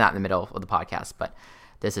not sticking that in the middle of the podcast, but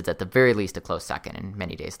this is at the very least a close second, and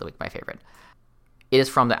many days of the week my favorite. It is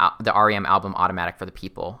from the REM album Automatic for the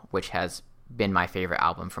People, which has been my favorite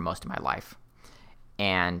album for most of my life.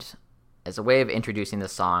 And as a way of introducing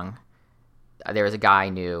this song, there was a guy I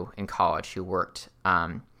knew in college who worked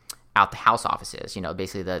out the house offices,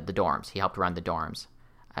 basically the dorms. He helped run the dorms.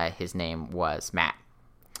 His name was Matt.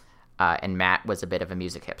 And Matt was a bit of a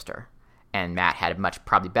music hipster. And Matt had a much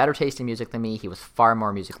probably better taste in music than me. He was far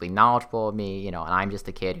more musically knowledgeable than me, and I'm just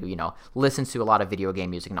a kid who, listens to a lot of video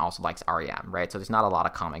game music and also likes REM, right? So there's not a lot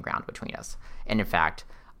of common ground between us. And in fact,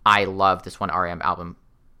 I love this one REM album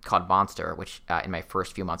called Monster, which in my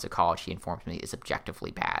first few months of college, he informed me is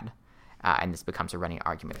objectively bad. And this becomes a running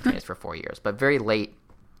argument between us for 4 years. But very late,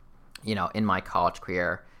 in my college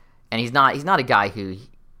career, and he's not a guy who,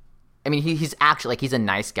 he's actually, he's a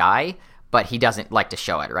nice guy, but he doesn't like to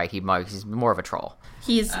show it, right? He's more of a troll.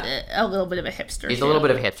 He's a little bit of a hipster. He's a little bit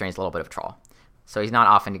of a hipster, and he's a little bit of a troll. So he's not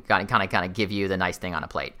often going to kind of give you the nice thing on a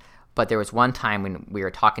plate. But there was one time when we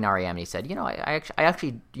were talking to REM, and he said, I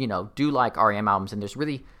actually do like REM albums, and there's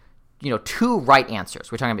really, two right answers.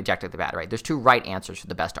 We're talking about Jack the Bad, right? There's two right answers for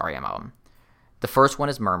the best REM album. The first one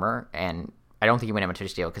is Murmur, and I don't think he went into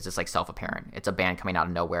this deal because it's like self-apparent. It's a band coming out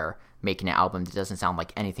of nowhere, making an album that doesn't sound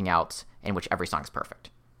like anything else, in which every song is perfect.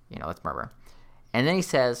 That's Murmur. And then he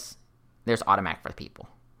says, there's Automatic for the People,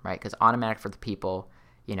 right? Because Automatic for the People,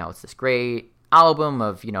 it's this great album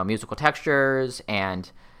of, musical textures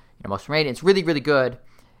and, most rated. It's really, really good,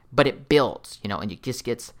 but it builds, and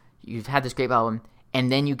you've had this great album,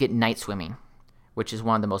 and then you get Night Swimming, which is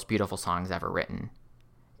one of the most beautiful songs ever written.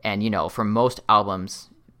 And, for most albums,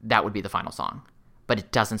 that would be the final song. But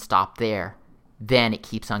it doesn't stop there. Then it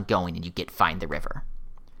keeps on going, and you get Find the River.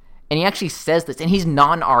 And he actually says this, and he's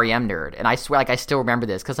non-REM nerd, and I swear, I still remember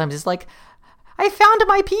this, because I'm just like, I found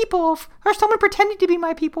my people, or someone pretended to be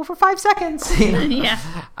my people for 5 seconds.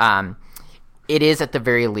 Yeah. It is, at the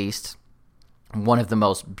very least, one of the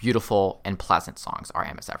most beautiful and pleasant songs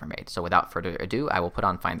REM has ever made. So without further ado, I will put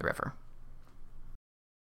on Find the River.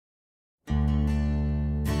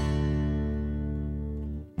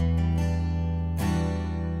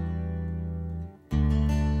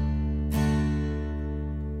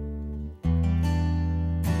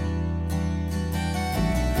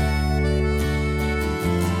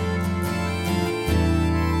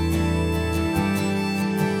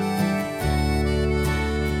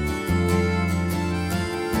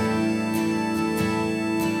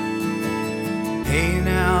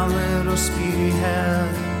 Speedy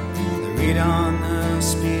head, the read on the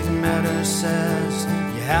speedometer says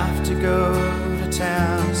you have to go to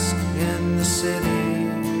task in the city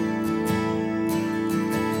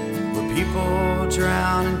where people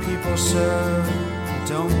drown and people serve.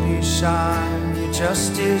 Don't be shy, you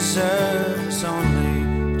just deserve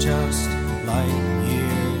only just light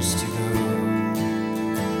years to go.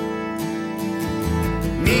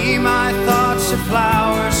 Me, my thoughts are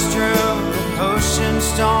flowers strewn, ocean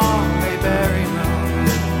storm, Bayberry Road.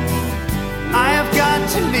 I have got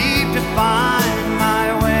to leave to find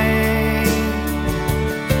my way.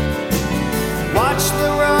 Watch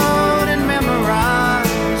the road and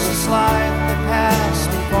memorize this life that passed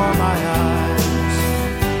before my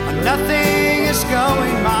eyes. Nothing is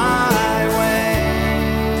going my way.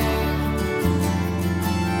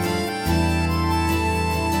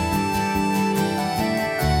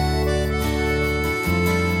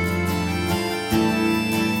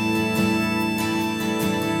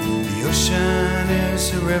 Ocean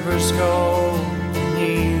is a river's goal. We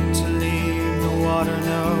need to leave, the water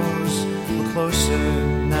knows we're closer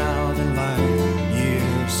now than light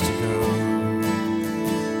years to go.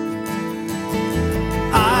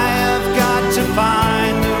 I have got to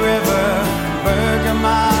find the river,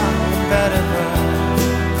 Bergamot and Bedford,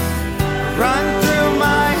 run through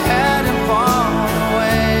my head and fall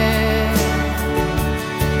away.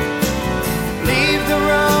 Leave the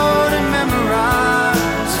road and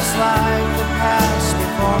memorize this life that passed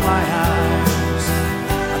before my eyes.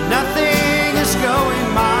 Nothing is going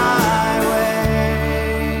my way.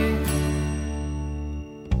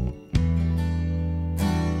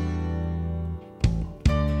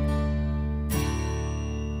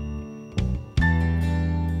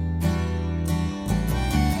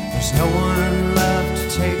 There's no one left to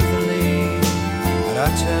take the lead, but I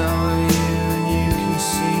tell you and you can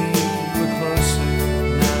see we're closer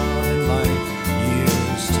now than light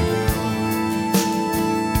years to go.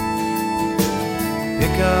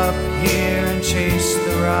 Pick up here and chase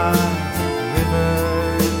the ride. The river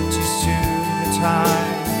empties to the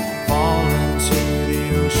tide, fall into the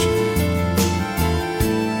ocean.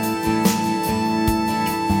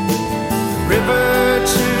 The river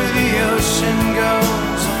to the ocean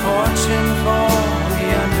goes, a fortune for the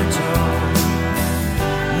undertow.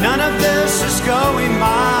 None of this is going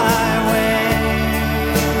my way.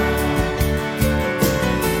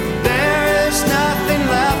 There is nothing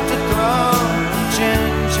left to throw.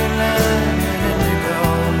 Ginger, lemon, indigo,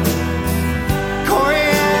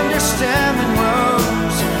 coriander, stem, and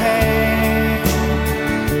rose of hay.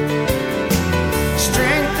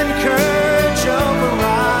 Strength and courage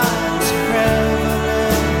overrides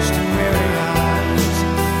privileged and weary eyes.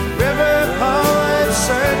 River poets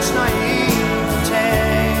search naivete.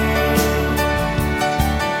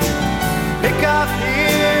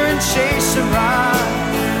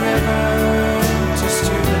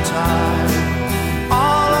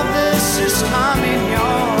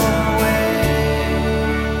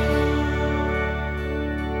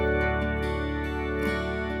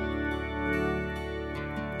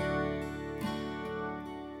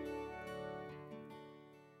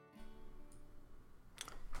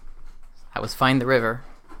 That was Find the River.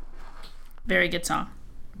 Very good song.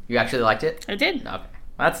 You actually liked it? I did. Okay. Well,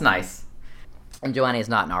 that's nice. And Joanna is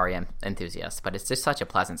not an REM enthusiast, but it's just such a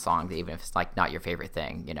pleasant song that even if it's like not your favorite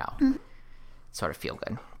thing, sort of feel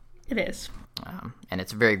good. It is. And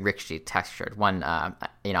it's very richly textured. One, I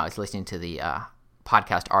was listening to the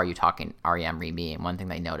podcast Are You Talking REM Re-Me, and one thing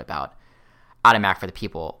they note about Automatic for the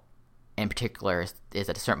People in particular is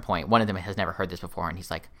at a certain point, one of them has never heard this before, and he's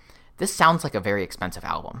like, this sounds like a very expensive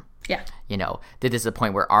album. Yeah. That this is a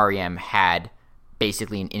point where REM had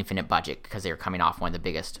basically an infinite budget because they were coming off one of the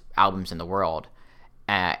biggest albums in the world.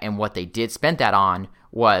 And what they spent that on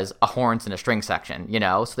was a horns and a string section,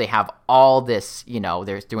 So they have all this,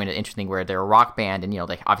 they're doing it interesting where they're a rock band and,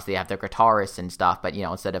 they obviously have their guitarists and stuff. But,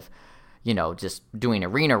 instead of, just doing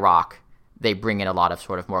arena rock, they bring in a lot of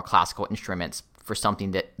sort of more classical instruments for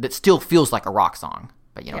something that still feels like a rock song.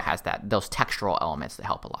 But, has those textural elements that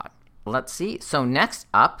help a lot. Let's see. So next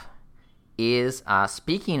up is,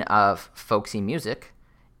 speaking of folksy music,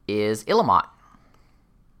 is Illamot.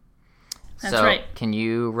 That's right. Can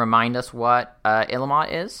you remind us what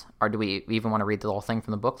Illamot is? Or do we even want to read the whole thing from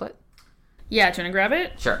the booklet? Yeah, do you want to grab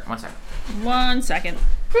it? Sure, 1 second. 1 second.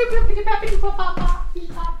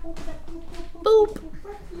 Boop.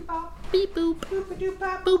 Beep boop. Boop beep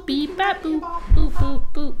bap boop. Boop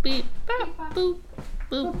boop boop beep bap boop.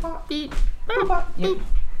 Boop beep bap boop.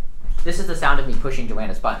 This is the sound of me pushing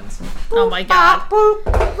Joanna's buttons. Oh my god.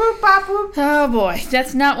 Oh boy,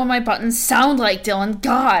 that's not what my buttons sound like, Dylan.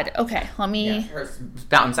 God. Okay, let me. Her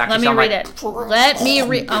buttons actually Let me sound read like... it. Let me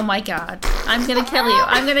read. Oh my god. I'm gonna kill you.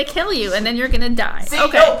 I'm gonna kill you, and then you're gonna die. See,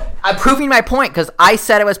 okay. No, I'm proving my point because I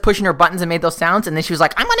said I was pushing her buttons and made those sounds, and then she was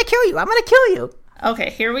like, "I'm gonna kill you. I'm gonna kill you." Okay,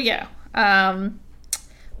 here we go.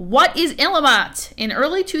 What is Illamot? In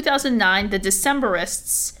early 2009, the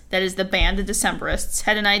Decemberists, that is the band The Decemberists,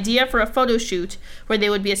 had an idea for a photo shoot where they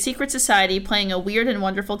would be a secret society playing a weird and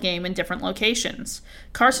wonderful game in different locations.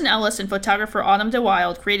 Carson Ellis and photographer Autumn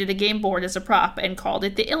DeWild created a game board as a prop and called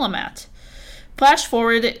it the Illamot. Flash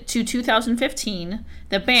forward to 2015,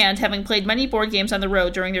 the band, having played many board games on the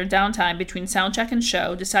road during their downtime between soundcheck and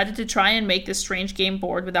show, decided to try and make this strange game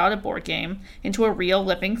board without a board game into a real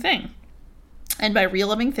living thing. And by real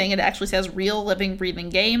living thing, it actually says real living breathing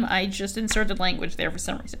game. I just inserted language there for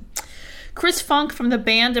some reason. Chris Funk from the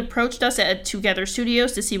band approached us at Together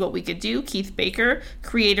Studios to see what we could do. Keith Baker,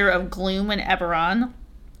 creator of Gloom and Eberron,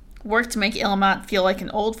 worked to make Illamot feel like an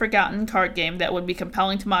old, forgotten card game that would be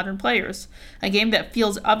compelling to modern players. A game that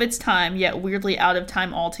feels of its time, yet weirdly out of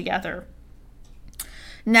time altogether.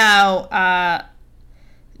 Now,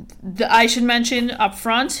 I should mention up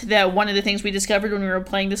front that one of the things we discovered when we were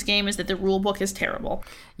playing this game is that the rule book is terrible.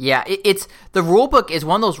 Yeah, the rule book is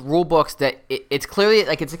one of those rule books that it's clearly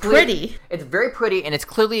like it's pretty. It's very pretty, and it's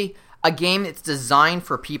clearly a game that's designed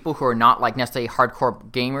for people who are not like necessarily hardcore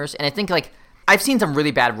gamers. And I think like I've seen some really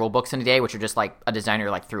bad rule books in the day, which are just like a designer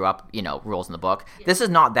like threw up rules in the book. Yeah. This is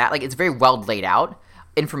not that. Like it's very well laid out.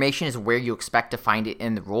 Information is where you expect to find it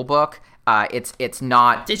in the rule book. It's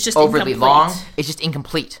just overly incomplete. long. It's just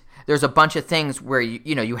incomplete. There's a bunch of things where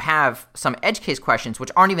you have some edge case questions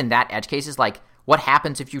which aren't even that edge cases, like what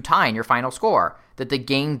happens if you tie in your final score that the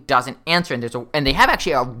game doesn't answer. And they have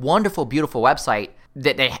actually a wonderful, beautiful website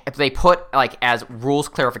that they put like as rules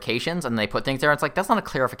clarifications, and they put things there. It's like that's not a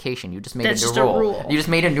clarification. You just made a new rule. You just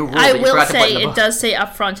made a new rule. I will say it does say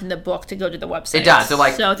up front in the book to go to the website. It does. So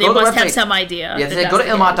they must have some idea. Yeah, go to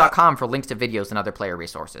illamot.com for links to videos and other player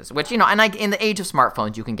resources. Which in the age of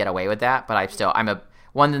smartphones, you can get away with that. But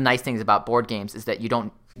one of the nice things about board games is that you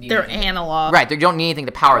don't. They're analog. Right. You don't need anything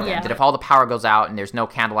to power them. Yeah. That if all the power goes out and there's no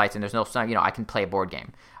candlelights and there's no sun, I can play a board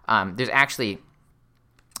game. There's actually.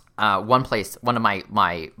 One of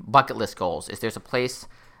my bucket list goals is there's a place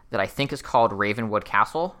that I think is called Ravenwood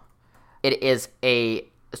Castle. It is a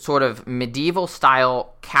sort of medieval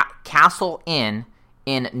style castle inn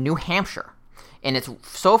in New Hampshire. And it's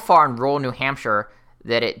so far in rural New Hampshire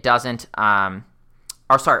that it doesn't,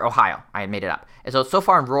 Ohio. I had made it up. And so it's so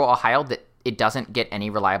far in rural Ohio that it doesn't get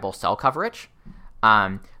any reliable cell coverage.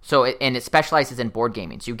 It specializes in board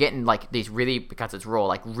gaming. So you get in like these really, because it's rural,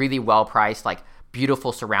 like really well priced, like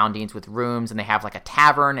beautiful surroundings with rooms, and they have like a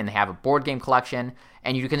tavern and they have a board game collection,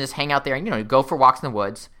 and you can just hang out there and go for walks in the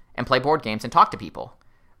woods and play board games and talk to people.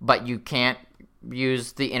 But you can't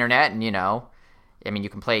use the internet, and you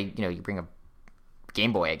can play, you bring a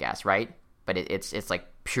Game Boy, I guess, right? But it's like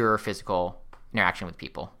pure physical interaction with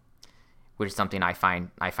people, which is something I find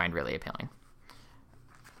really appealing.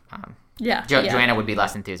 Joanna would be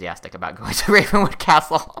less enthusiastic about going to Ravenwood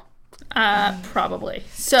Castle. Probably.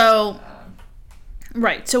 So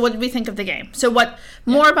Right. So what did we think of the game? So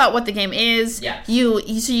more about what the game is? Yes.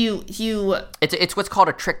 It's what's called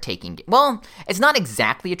a trick-taking game. Well, it's not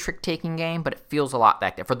exactly a trick-taking game, but it feels a lot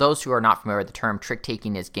like that. For those who are not familiar with the term,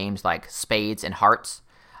 trick-taking is games like Spades and Hearts,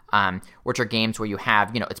 which are games where you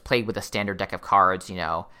have, it's played with a standard deck of cards,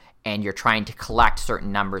 and you're trying to collect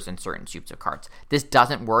certain numbers and certain suits of cards. This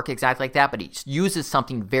doesn't work exactly like that, but it uses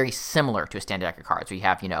something very similar to a standard deck of cards, where you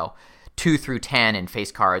have, 2 through 10 and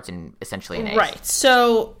face cards and essentially an ace. Right.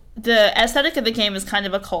 So the aesthetic of the game is kind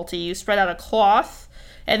of occulty. You spread out a cloth,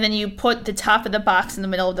 and then you put the top of the box in the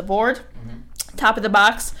middle of the board. Mm-hmm. Top of the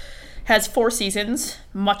box has 4 seasons,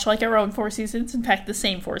 much like our own 4 seasons. In fact, the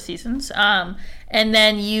same 4 seasons. And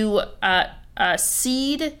then you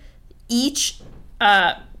seed each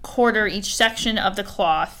quarter, each section of the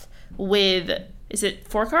cloth with, is it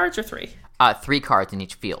 4 cards or 3? 3 cards in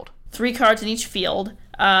each field. 3 cards in each field.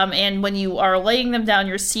 And when you are laying them down,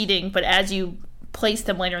 you're seeding, but as you place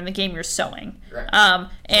them later in the game, you're sewing. Right.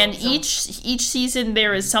 And each season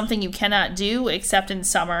there is something you cannot do except in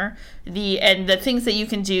summer. The things that you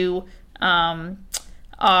can do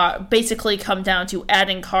basically come down to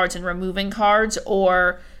adding cards and removing cards,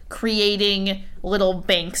 or creating little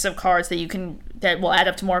banks of cards that will add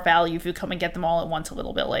up to more value if you come and get them all at once a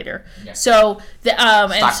little bit later. Yeah. So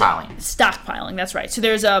stockpiling. That's right.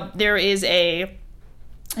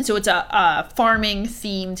 So it's a farming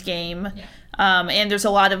themed game. Yeah. And there's a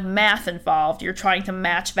lot of math involved. You're trying to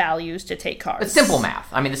match values to take cards. It's simple math.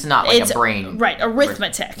 I mean, this is not like a brain. Right,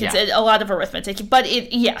 arithmetic. Yeah. It's a lot of arithmetic. But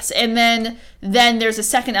yes. And then there's a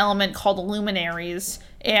second element called luminaries.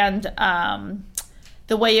 And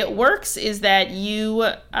the way it works is that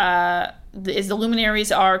the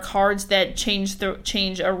luminaries are cards that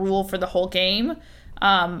change a rule for the whole game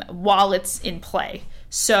while it's in play.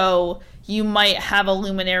 So you might have a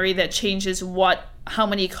luminary that changes how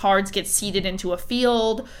many cards get seeded into a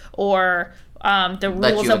field, or the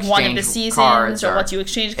rules of one of the seasons, or what you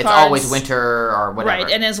exchange cards. It's always winter or whatever.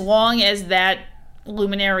 Right, and as long as that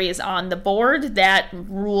luminary is on the board, that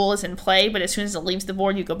rule is in play, but as soon as it leaves the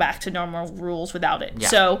board, you go back to normal rules without it. Yeah.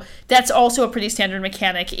 So that's also a pretty standard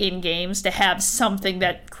mechanic in games, to have something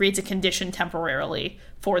that creates a condition temporarily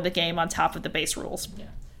for the game on top of the base rules. Yeah.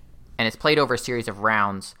 And it's played over a series of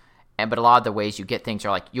rounds, but a lot of the ways you get things are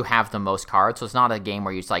like you have the most cards, so it's not a game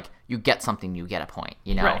where you get something, you get a point.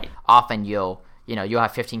 Right. Often you'll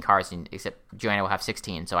have 15 cards, except Joanna will have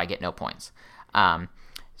 16, so I get no points.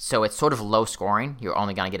 So it's sort of low scoring. You're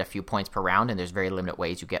only going to get a few points per round, and there's very limited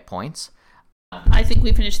ways you get points. I think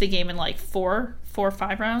we finished the game in like 4 or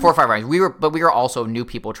 5 rounds. 4 or 5 rounds. We were also new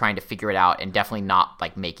people trying to figure it out, and definitely not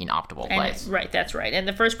like making optimal plays. Right, that's right. And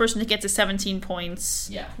the first person to get to 17 points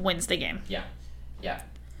wins the game. Yeah.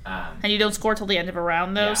 And you don't score till the end of a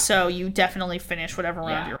round, though, so you definitely finish whatever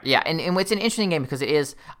round you're in. Yeah, and it's an interesting game because it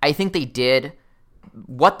is, I think they did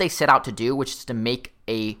what they set out to do, which is to make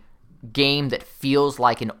a game that feels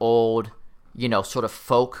like an old, sort of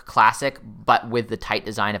folk classic, but with the tight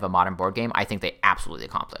design of a modern board game. I think they absolutely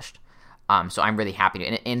accomplished. So I'm really happy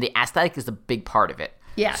to, and the aesthetic is a big part of it.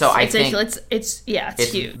 Yeah, so I think it's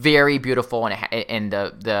huge. Very beautiful, and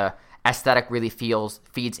the aesthetic really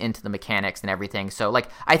feeds into the mechanics and everything. So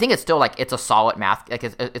I think it's still it's a solid math,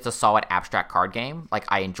 it's a solid abstract card game.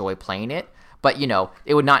 I enjoy playing it, but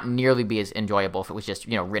it would not nearly be as enjoyable if it was just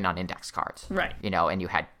written on index cards, right? And you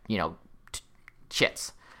had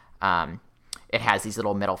chits. It has these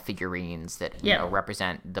little metal figurines that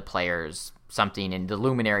represent the players something, and the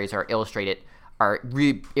luminaries are illustrated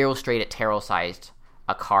tarot-sized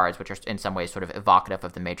cards, which are in some ways sort of evocative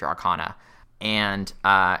of the major arcana. And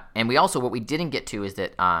we also, what we didn't get to is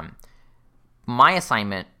that my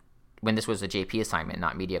assignment, when this was a JP assignment,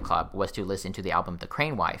 not Media Club, was to listen to the album The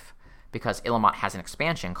Crane Wife, because Illimat has an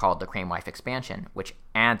expansion called The Crane Wife Expansion, which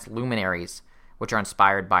adds luminaries, which are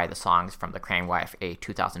inspired by the songs from The Crane Wife, a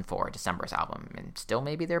 2004 December's album, and still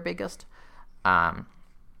maybe their biggest. And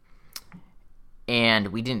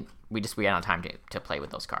we ran out of time to play with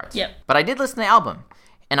those cards. Yep. But I did listen to the album,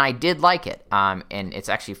 and I did like it. And it's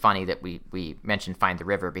actually funny that we mentioned Find the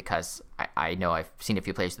River, because I know I've seen a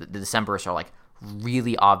few places that the Decemberists are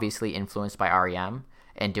really obviously influenced by REM,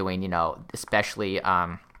 and doing, especially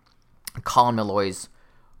Colin Meloy's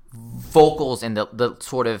vocals and the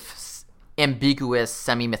sort of ambiguous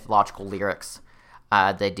semi-mythological lyrics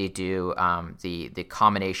that they do, the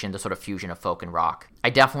combination, the sort of fusion of folk and rock. I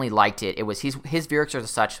definitely liked it. It was his lyrics are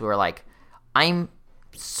such where I'm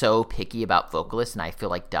so picky about vocalists, and I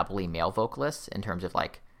feel doubly male vocalists in terms of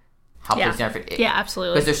how yeah,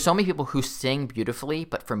 absolutely, because there's so many people who sing beautifully,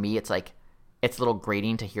 but for me it's it's a little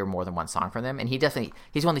grating to hear more than one song from them. And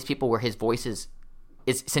he's one of these people where his voice is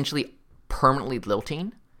essentially permanently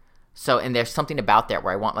lilting. So, and there's something about that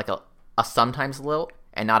where I want like a sometimes lilt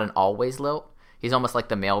and not an always lilt. He's almost like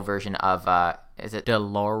the male version of, is it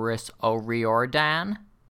Dolores O'Riordan?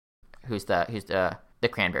 Who's the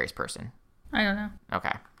Cranberries person? I don't know.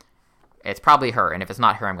 Okay. It's probably her, and if it's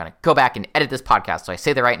not her, I'm going to go back and edit this podcast so I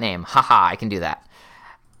say the right name. Haha, I can do that.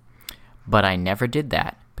 But I never did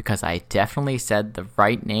that, because I definitely said the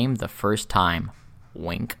right name the first time.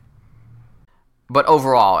 Wink. But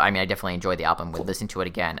overall, I mean, I definitely enjoyed the album. We'll listen to it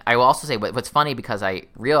again. I will also say what's funny, because I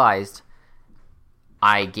realized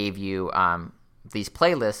I gave you these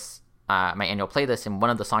playlists, my annual playlist, and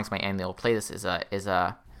one of the songs in my annual playlist is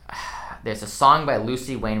there's a song by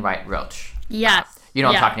Lucy Wainwright Roach. Yes. You know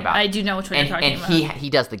what I'm talking about. I do know which one you're talking about. And he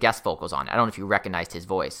does the guest vocals on it. I don't know if you recognized his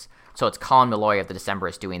voice. So it's Colin Meloy of the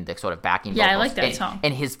Decemberists doing the sort of backing vocals. Yeah, I like that song.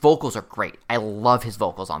 And his vocals are great. I love his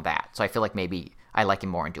vocals on that. So I feel like maybe I like him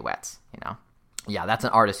more in duets, you know? Yeah, that's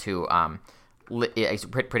an artist who is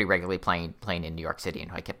pretty regularly playing in New York City,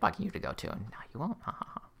 and who I kept bugging you to go to, and now you won't.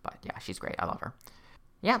 But yeah, she's great. I love her.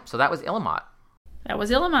 Yeah, so that was Illamot. That was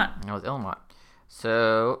Illamot.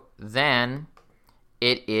 So then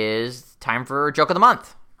it is time for Joke of the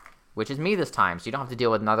Month, which is me this time, so you don't have to deal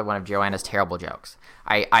with another one of Joanna's terrible jokes.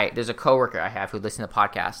 There's a coworker I have who listens to the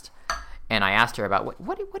podcast, and I asked her about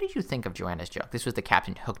what did you think of Joanna's joke? This was the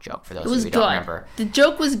Captain Hook joke, for those of you who don't remember. The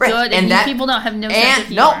joke was good, and people don't have no sense of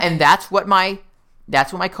humor. No, and that's what my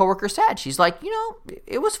coworker said. She's like,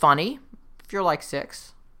 it was funny if you're like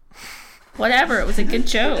 6. Whatever, it was a good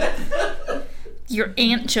joke. Your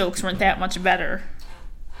aunt jokes weren't that much better.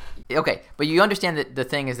 Okay, but you understand that the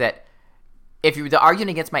thing is that the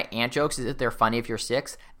argument against my aunt jokes is that they're funny if you're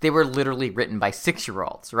 6, they were literally written by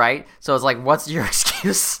 6-year-olds, right? So it's like, what's your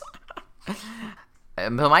excuse? But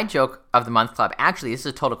my joke of the month club, actually, this is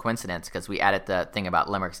a total coincidence because we added the thing about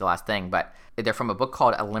limericks, the last thing, but they're from a book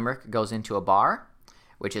called A Limerick Goes Into a Bar,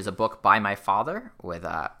 which is a book by my father with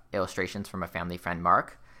illustrations from a family friend,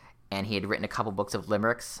 Mark, and he had written a couple books of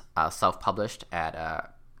limericks, self-published at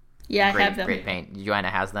I have them. Great Paint. Joanna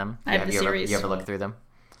has them. I have the series. You ever look through them?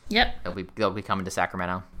 Yep. They'll be coming to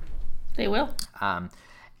Sacramento. They will.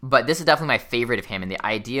 But this is definitely my favorite of him, and the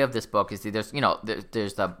idea of this book is that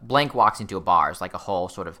there's the blank walks into a bar. It's like a whole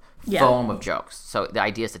sort of foam of jokes. So the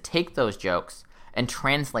idea is to take those jokes and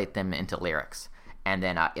translate them into lyrics, and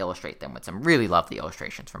then illustrate them with some really lovely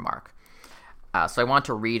illustrations from Mark. So I want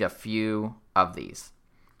to read a few of these.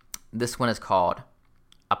 This one is called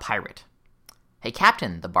A Pirate. "Hey,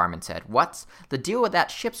 Captain," the barman said, "what's the deal with that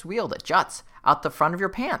ship's wheel that juts out the front of your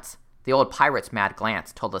pants?" The old pirate's mad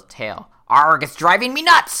glance told a tale. "Arg, it's driving me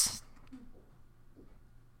nuts!"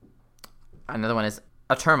 Another one is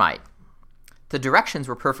A Termite. "The directions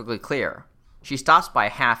were perfectly clear. She stops by a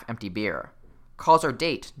half-empty beer. Calls her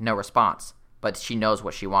date, no response, but she knows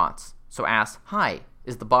what she wants. So asks, 'Hi,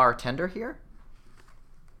 is the bartender here?'"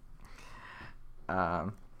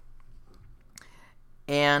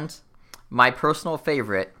 And my personal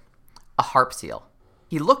favorite, A Harp Seal.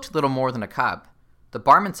 "He looked little more than a cub. The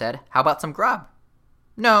barman said, 'How about some grub?'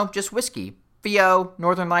 'No, just whiskey. VO,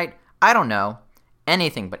 Northern Light, I don't know.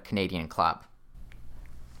 Anything but Canadian Club.'"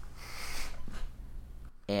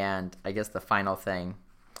 And I guess the final thing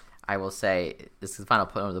I will say, this is the final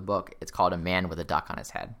poem of the book. It's called A Man with a Duck on His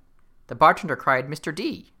Head. The bartender cried, "Mr.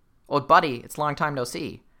 D. Old buddy, it's long time no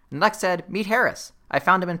see." And next said, "Meet Harris. I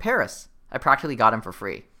found him in Paris. I practically got him for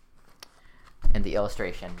free." And the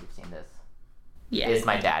illustration, you've seen this, is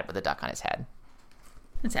my dad with a duck on his head.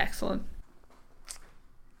 That's excellent.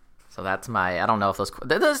 So that's I don't know if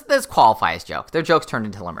those qualify as jokes. They're jokes turned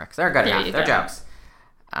into limericks. They're good enough. They're jokes.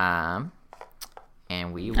 And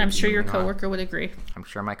I'm sure your coworker would agree. I'm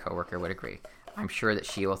sure my coworker would agree. I'm sure that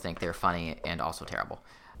she will think they're funny and also terrible.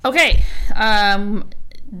 Okay.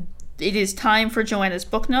 It is time for Joanna's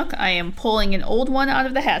Book Nook. I am pulling an old one out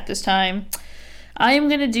of the hat this time. I am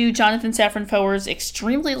going to do Jonathan Safran Foer's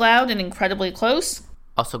Extremely Loud and Incredibly Close.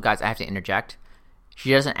 Also, guys, I have to interject. She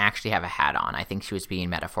doesn't actually have a hat on. I think she was being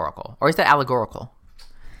metaphorical. Or is that allegorical?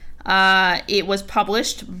 It was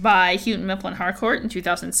published by Houghton Mifflin Harcourt in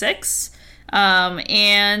 2006.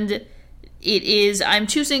 And it is, I'm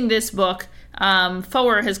choosing this book.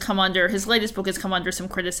 Foer has come under, his latest book has come under some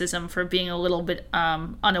criticism for being a little bit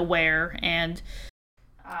unaware and...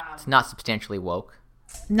 it's not substantially woke.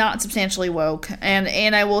 Not substantially woke.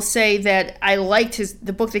 And I will say that I liked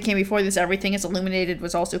the book that came before this, Everything is Illuminated,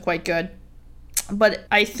 was also quite good. But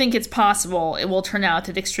I think it's possible it will turn out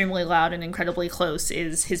that Extremely Loud and Incredibly Close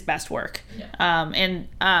is his best work. Yeah.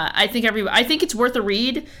 I think it's worth a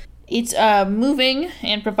read. It's a moving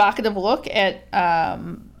and provocative look at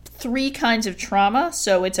 3 kinds of trauma.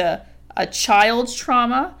 So it's a child's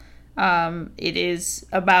trauma, It is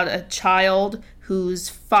about a child whose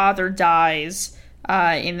father dies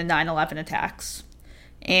in the 9/11 attacks.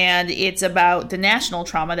 And it's about the national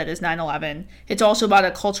trauma that is 9/11. It's also about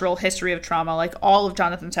a cultural history of trauma. Like all of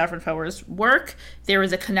Jonathan Safran Foer's work, there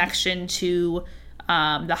is a connection to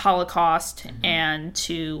the Holocaust and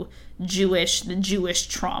to the Jewish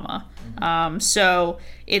trauma. So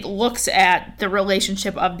it looks at the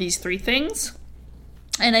relationship of these three things.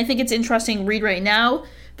 And I think it's interesting read right now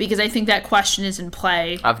because I think that question is in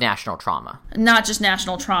play. Of national trauma. Not just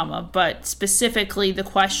national trauma, but specifically the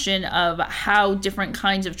question of how different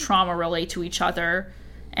kinds of trauma relate to each other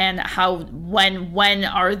and how, when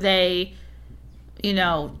are they,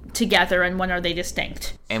 together and when are they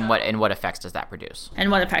distinct. And what effects does that produce? And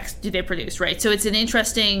what effects do they produce, right? So it's an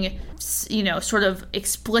interesting, sort of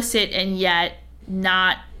explicit and yet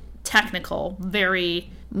not technical, very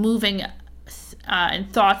moving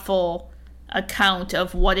and thoughtful account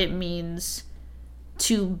of what it means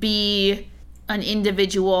to be an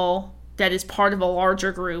individual that is part of a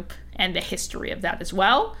larger group and the history of that as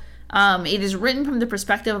well. It is written from the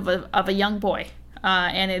perspective of a young boy,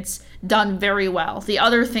 and it's done very well. The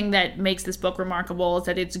other thing that makes this book remarkable is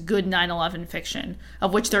that it's good 9/11 fiction,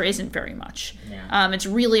 of which there isn't very much. Yeah. It's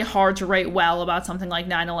really hard to write well about something like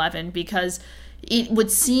 9/11 because it would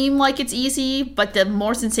seem like it's easy, but the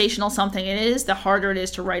more sensational something it is, the harder it is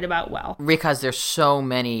to write about well. Because there's so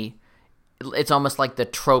many, it's almost like the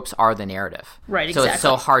tropes are the narrative. Right, exactly. So it's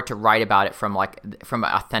so hard to write about it from an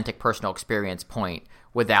authentic personal experience point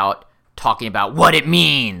without talking about what it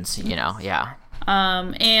means, yeah.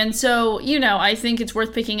 And so, I think it's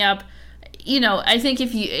worth picking up, I think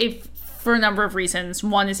if for a number of reasons.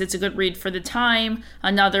 One is it's a good read for the time.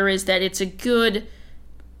 Another is that it's a good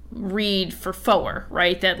read for Foer,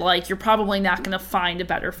 right? That you're probably not going to find a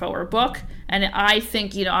better Foer book. And I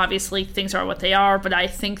think, obviously things are what they are, but I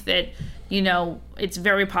think that, it's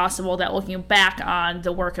very possible that looking back on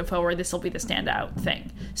the work of Foer, this will be the standout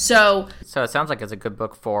thing. So it sounds like it's a good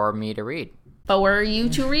book for me to read. For you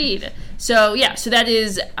to read. So that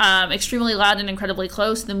is Extremely Loud and Incredibly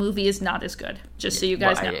Close. The movie is not as good, just so you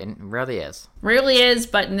guys know. It rarely is. Rarely is,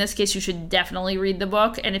 but in this case, you should definitely read the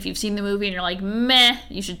book. And if you've seen the movie and you're like, meh,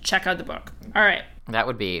 you should check out the book. All right. That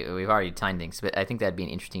would be, we've already timed things, but I think that'd be an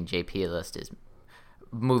interesting JP list, is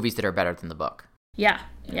movies that are better than the book. Yeah.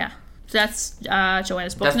 So that's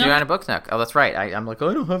Joanna's Book That's Nook. Joanna Book Nook. Oh, that's right. I'm like,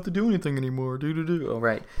 I don't have to do anything anymore. Oh,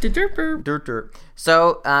 right. Dirt.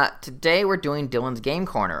 So today we're doing Dylan's Game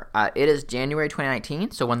Corner. It is January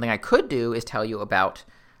 2019, so one thing I could do is tell you about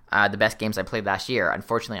the best games I played last year.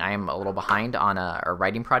 Unfortunately, I am a little behind on a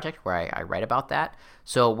writing project where I write about that,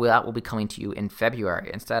 so that will be coming to you in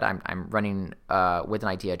February. Instead, I'm running with an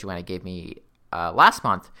idea Joanna gave me last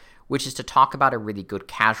month, which is to talk about a really good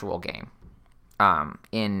casual game.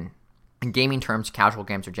 In gaming terms, casual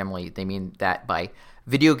games are generally, they mean that by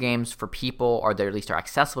video games for people, or they at least are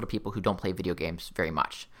accessible to people who don't play video games very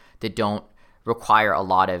much, that don't require a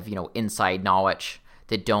lot of, inside knowledge,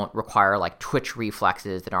 that don't require twitch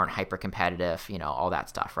reflexes, that aren't hyper competitive, all that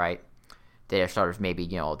stuff, right? They're sort of maybe,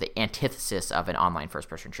 the antithesis of an online first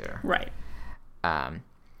person shooter. Right.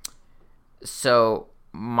 So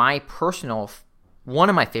one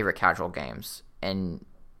of my favorite casual games, and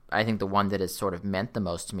I think the one that has sort of meant the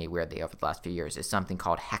most to me weirdly over the last few years, is something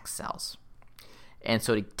called Hex Cells. And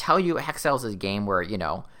so to tell you, Hex Cells is a game where,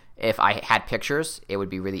 if I had pictures, it would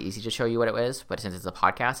be really easy to show you what it is. But since it's a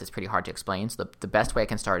podcast, it's pretty hard to explain. So the best way I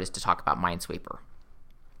can start is to talk about Minesweeper.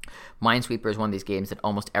 Minesweeper is one of these games that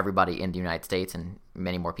almost everybody in the United States and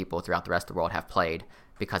many more people throughout the rest of the world have played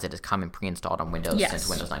because it has come and pre-installed on Windows since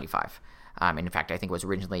Windows 95. And in fact, I think it was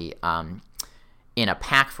originally in a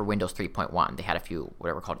pack for Windows 3.1. They had a few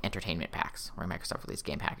what were called entertainment packs where Microsoft released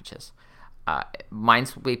game packages.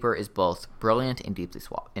 Minesweeper is both brilliant and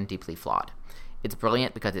deeply flawed. It's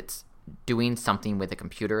brilliant because it's doing something with a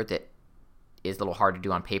computer that is a little hard to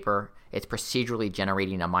do on paper. It's procedurally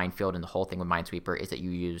generating a minefield, and the whole thing with Minesweeper is that you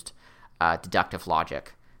used deductive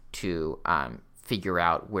logic to figure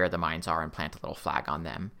out where the mines are and plant a little flag on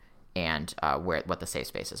them, and what the safe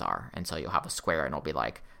spaces are. And so you'll have a square, and it'll be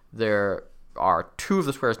like, there are two of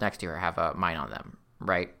the squares next to you have a mine on them,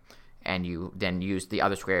 right? And you then use the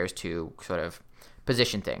other squares to sort of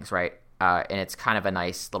position things, right? And it's kind of a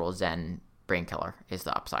nice little Zen brain killer is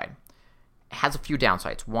the upside. It has a few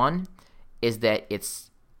downsides. One is that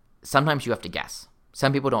sometimes you have to guess.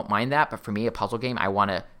 Some people don't mind that, but for me, a puzzle game, I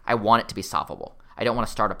want it to be solvable. I don't want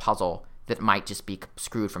to start a puzzle that might just be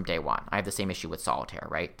screwed from day one. I have the same issue with Solitaire,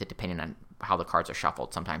 right? That depending on how the cards are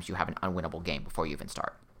shuffled, sometimes you have an unwinnable game before you even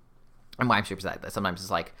start. And Minesweeper is like that. Sometimes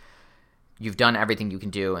it's like, you've done everything you can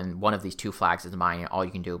do, and one of these 2 flags is mine, and all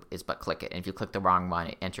you can do is but click it. And if you click the wrong one,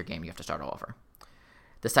 it ends your game. You have to start all over.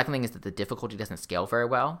 The second thing is that the difficulty doesn't scale very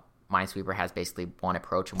well. Minesweeper has basically one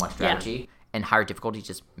approach and one strategy, and higher difficulties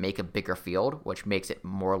just make a bigger field, which makes it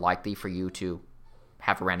more likely for you to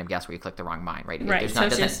have a random guess where you click the wrong mine, right? Right, so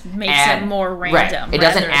it just makes it more random. Right. It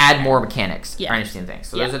doesn't add more mechanics or interesting things.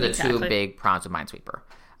 So those are the 2 big problems with Minesweeper.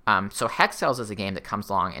 So Hexcells is a game that comes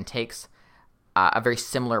along and takes a very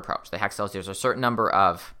similar approach. The Hexcells, there's a certain number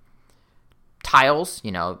of tiles,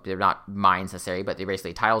 they're not mines necessarily, but they're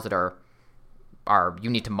basically tiles that are you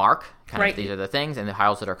need to mark. These are the things, and the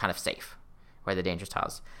tiles that are kind of safe, right? The dangerous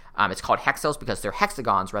tiles. It's called Hexcells because they're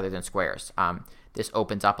hexagons rather than squares. This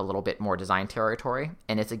opens up a little bit more design territory,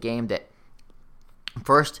 and it's a game that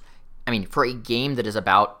for a game that is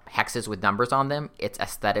about hexes with numbers on them, it's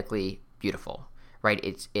aesthetically beautiful, right?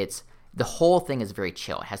 It's the whole thing is very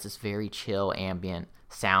chill. It has this very chill ambient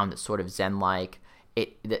sound that's sort of zen-like.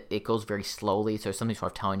 It goes very slowly, so something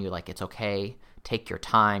sort of telling you like it's okay. Take your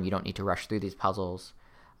time. You don't need to rush through these puzzles.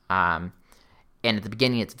 And at the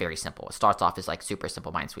beginning, it's very simple. It starts off as like super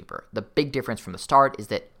simple Minesweeper. The big difference from the start is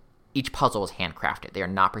that each puzzle is handcrafted. They are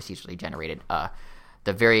not procedurally generated.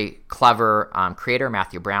 The very clever creator,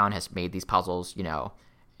 Matthew Brown, has made these puzzles,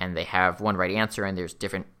 and they have one right answer, and there's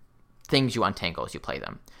different things you untangle as you play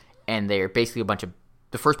them. And they're basically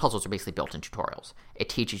the first puzzles are basically built in tutorials. It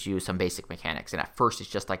teaches you some basic mechanics, and at first it's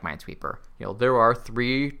just like Minesweeper. There are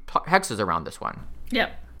 3 hexes around this one.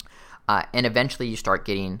 Yep. And eventually you start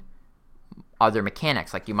getting other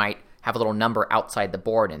mechanics. Like you might have a little number outside the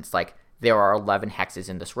board, and it's like there are 11 hexes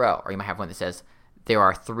in this row. Or you might have one that says there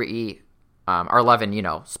are 3 or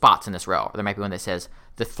 11, spots in this row. Or there might be one that says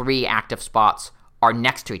the 3 active spots are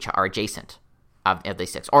next to each other, are adjacent. At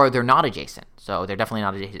least 6, or they're not adjacent, so they're definitely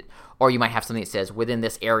not adjacent. Or you might have something that says within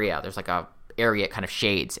this area, there's like a area it kind of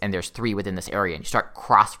shades, and there's 3 within this area, and you start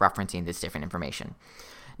cross-referencing this different information.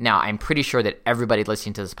 Now, I'm pretty sure that everybody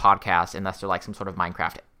listening to this podcast, unless they're like some sort of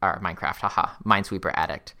Minesweeper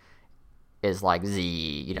addict, is like this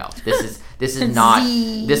is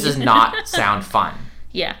not sound fun.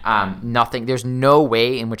 Yeah. There's no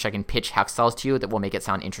way in which I can pitch Hexcells to you that will make it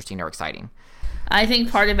sound interesting or exciting. I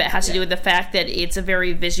think part of it has to do with the fact that it's a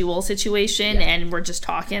very visual situation, and we're just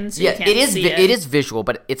talking, so you can't see it. It is visual,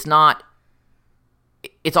 but it's not.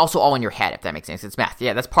 It's also all in your head, if that makes sense. It's math.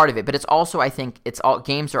 Yeah, that's part of it. But it's also, I think,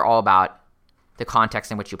 games are all about the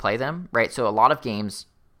context in which you play them, right? So a lot of games,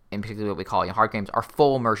 in particular what we call hard games, are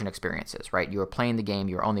full immersion experiences, right? You are playing the game,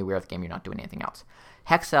 you're only aware of the game, you're not doing anything else.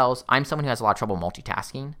 Hexcells, I'm someone who has a lot of trouble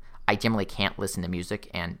multitasking. I generally can't listen to music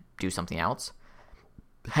and do something else.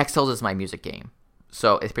 Hexcells is my music game.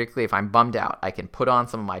 So it's particularly if I'm bummed out, I can put on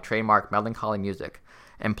some of my trademark melancholy music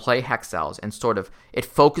and play Hexcells, and sort of it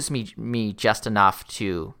focuses me just enough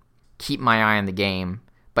to keep my eye on the game,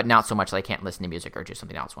 but not so much that I can't listen to music or do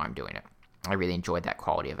something else while I'm doing it. I really enjoyed that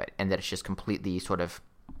quality of it, and that it's just completely sort of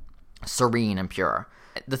serene and pure.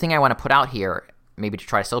 The thing I want to put out here, maybe to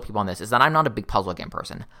try to sell people on this, is that I'm not a big puzzle game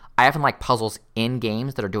person. I often like puzzles in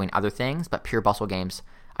games that are doing other things, but pure puzzle games,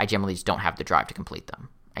 I generally just don't have the drive to complete them.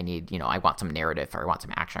 I need, I want some narrative, or I want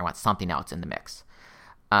some action, I want something else in the mix.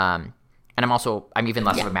 And I'm even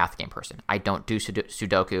less of a math game person. I don't do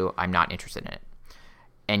Sudoku. I'm not interested in it.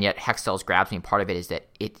 And yet Hexcells grabs me. Part of it is that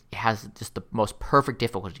it has just the most perfect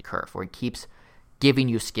difficulty curve, where it keeps giving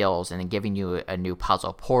you skills and then giving you a new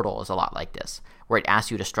puzzle. Portal is a lot like this, where it asks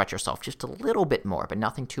you to stretch yourself just a little bit more, but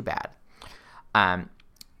nothing too bad. And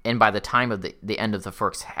by the time of the end of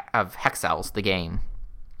of Hexcells, the game,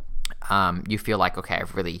 you feel like, okay,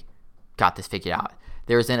 I've really got this figured out.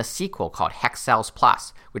 There is then a sequel called Hexcells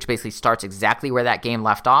Plus, which basically starts exactly where that game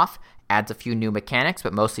left off, adds a few new mechanics,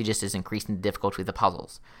 but mostly just is increasing the difficulty of the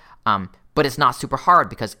puzzles. But it's not super hard,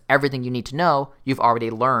 because everything you need to know, you've already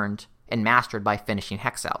learned and mastered by finishing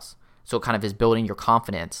Hexcells. So it kind of is building your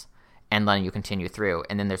confidence and letting you continue through.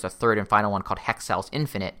 And then there's a third and final one called Hexcells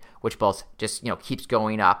Infinite, which both just keeps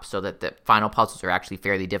going up, so that the final puzzles are actually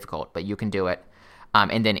fairly difficult, but you can do it.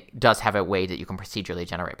 And then it does have a way that you can procedurally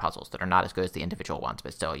generate puzzles that are not as good as the individual ones,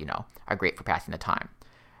 but still, are great for passing the time.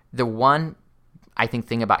 The one, I think,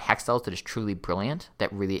 thing about Hexcells that is truly brilliant,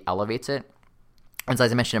 that really elevates it, is, as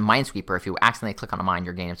I mentioned in Minesweeper, if you accidentally click on a mine,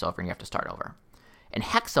 your game is over and you have to start over. In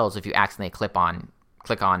Hexcells, if you accidentally click on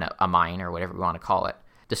a mine, or whatever you want to call it,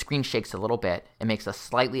 the screen shakes a little bit, it makes a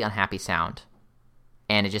slightly unhappy sound,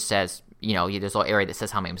 and it just says, there's a little area that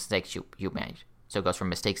says how many mistakes you made. So it goes from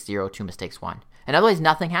mistakes 0 to mistakes 1. And otherwise,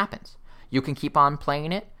 nothing happens. You can keep on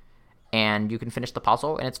playing it, and you can finish the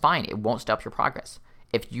puzzle, and it's fine. It won't stop your progress.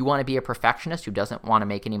 If you want to be a perfectionist who doesn't want to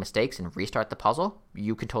make any mistakes and restart the puzzle,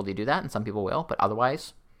 you can totally do that, and some people will. But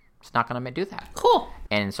otherwise, it's not going to do that. Cool.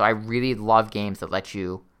 And so I really love games that let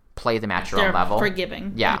you play them at your own level.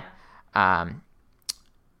 Forgiving. Yeah.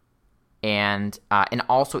 And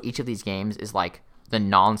also each of these games is like the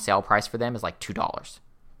non-sale price for them is like $2.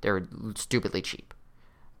 They're stupidly cheap.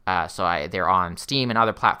 So they're on Steam and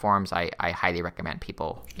other platforms. I highly recommend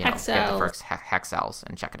people get the first Hexels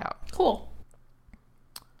and check it out. Cool.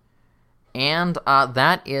 And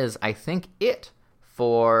that is, I think, it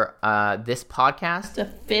for this podcast. The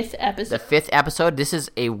 5th episode. The 5th episode. This is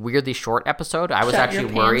a weirdly short episode. I was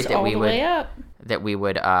actually worried that we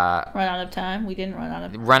would run out of time. We didn't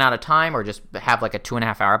run out of time or just have like a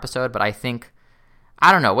 2.5-hour episode. But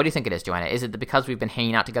I don't know. What do you think it is, Joanna? Is it because we've been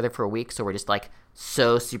hanging out together for a week, so we're just like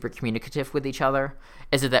so super communicative with each other?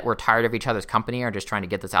 Is it that we're tired of each other's company or just trying to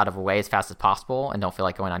get this out of the way as fast as possible and don't feel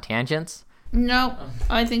like going on tangents? No,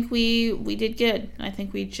 I think we did good. I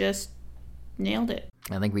think we just nailed it.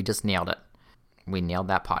 I think we just nailed it. We nailed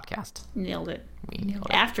that podcast. Nailed it. We nailed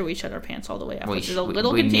it. After we shut our pants all the way up, which is a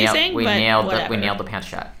little confusing, but whatever. We nailed the pants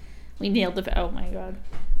shut. We nailed the... Oh, my God.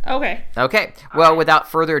 Okay. Well,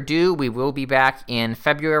 without further ado, we will be back in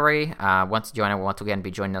February. Joanna will once again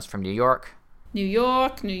be joining us from New York. New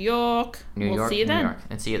York. We'll see you then. New York.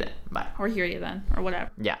 And see you then. Bye. Or hear you then. Or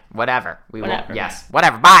whatever. Yeah, whatever. We will. Whatever. Yes.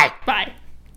 Whatever. Bye. Bye.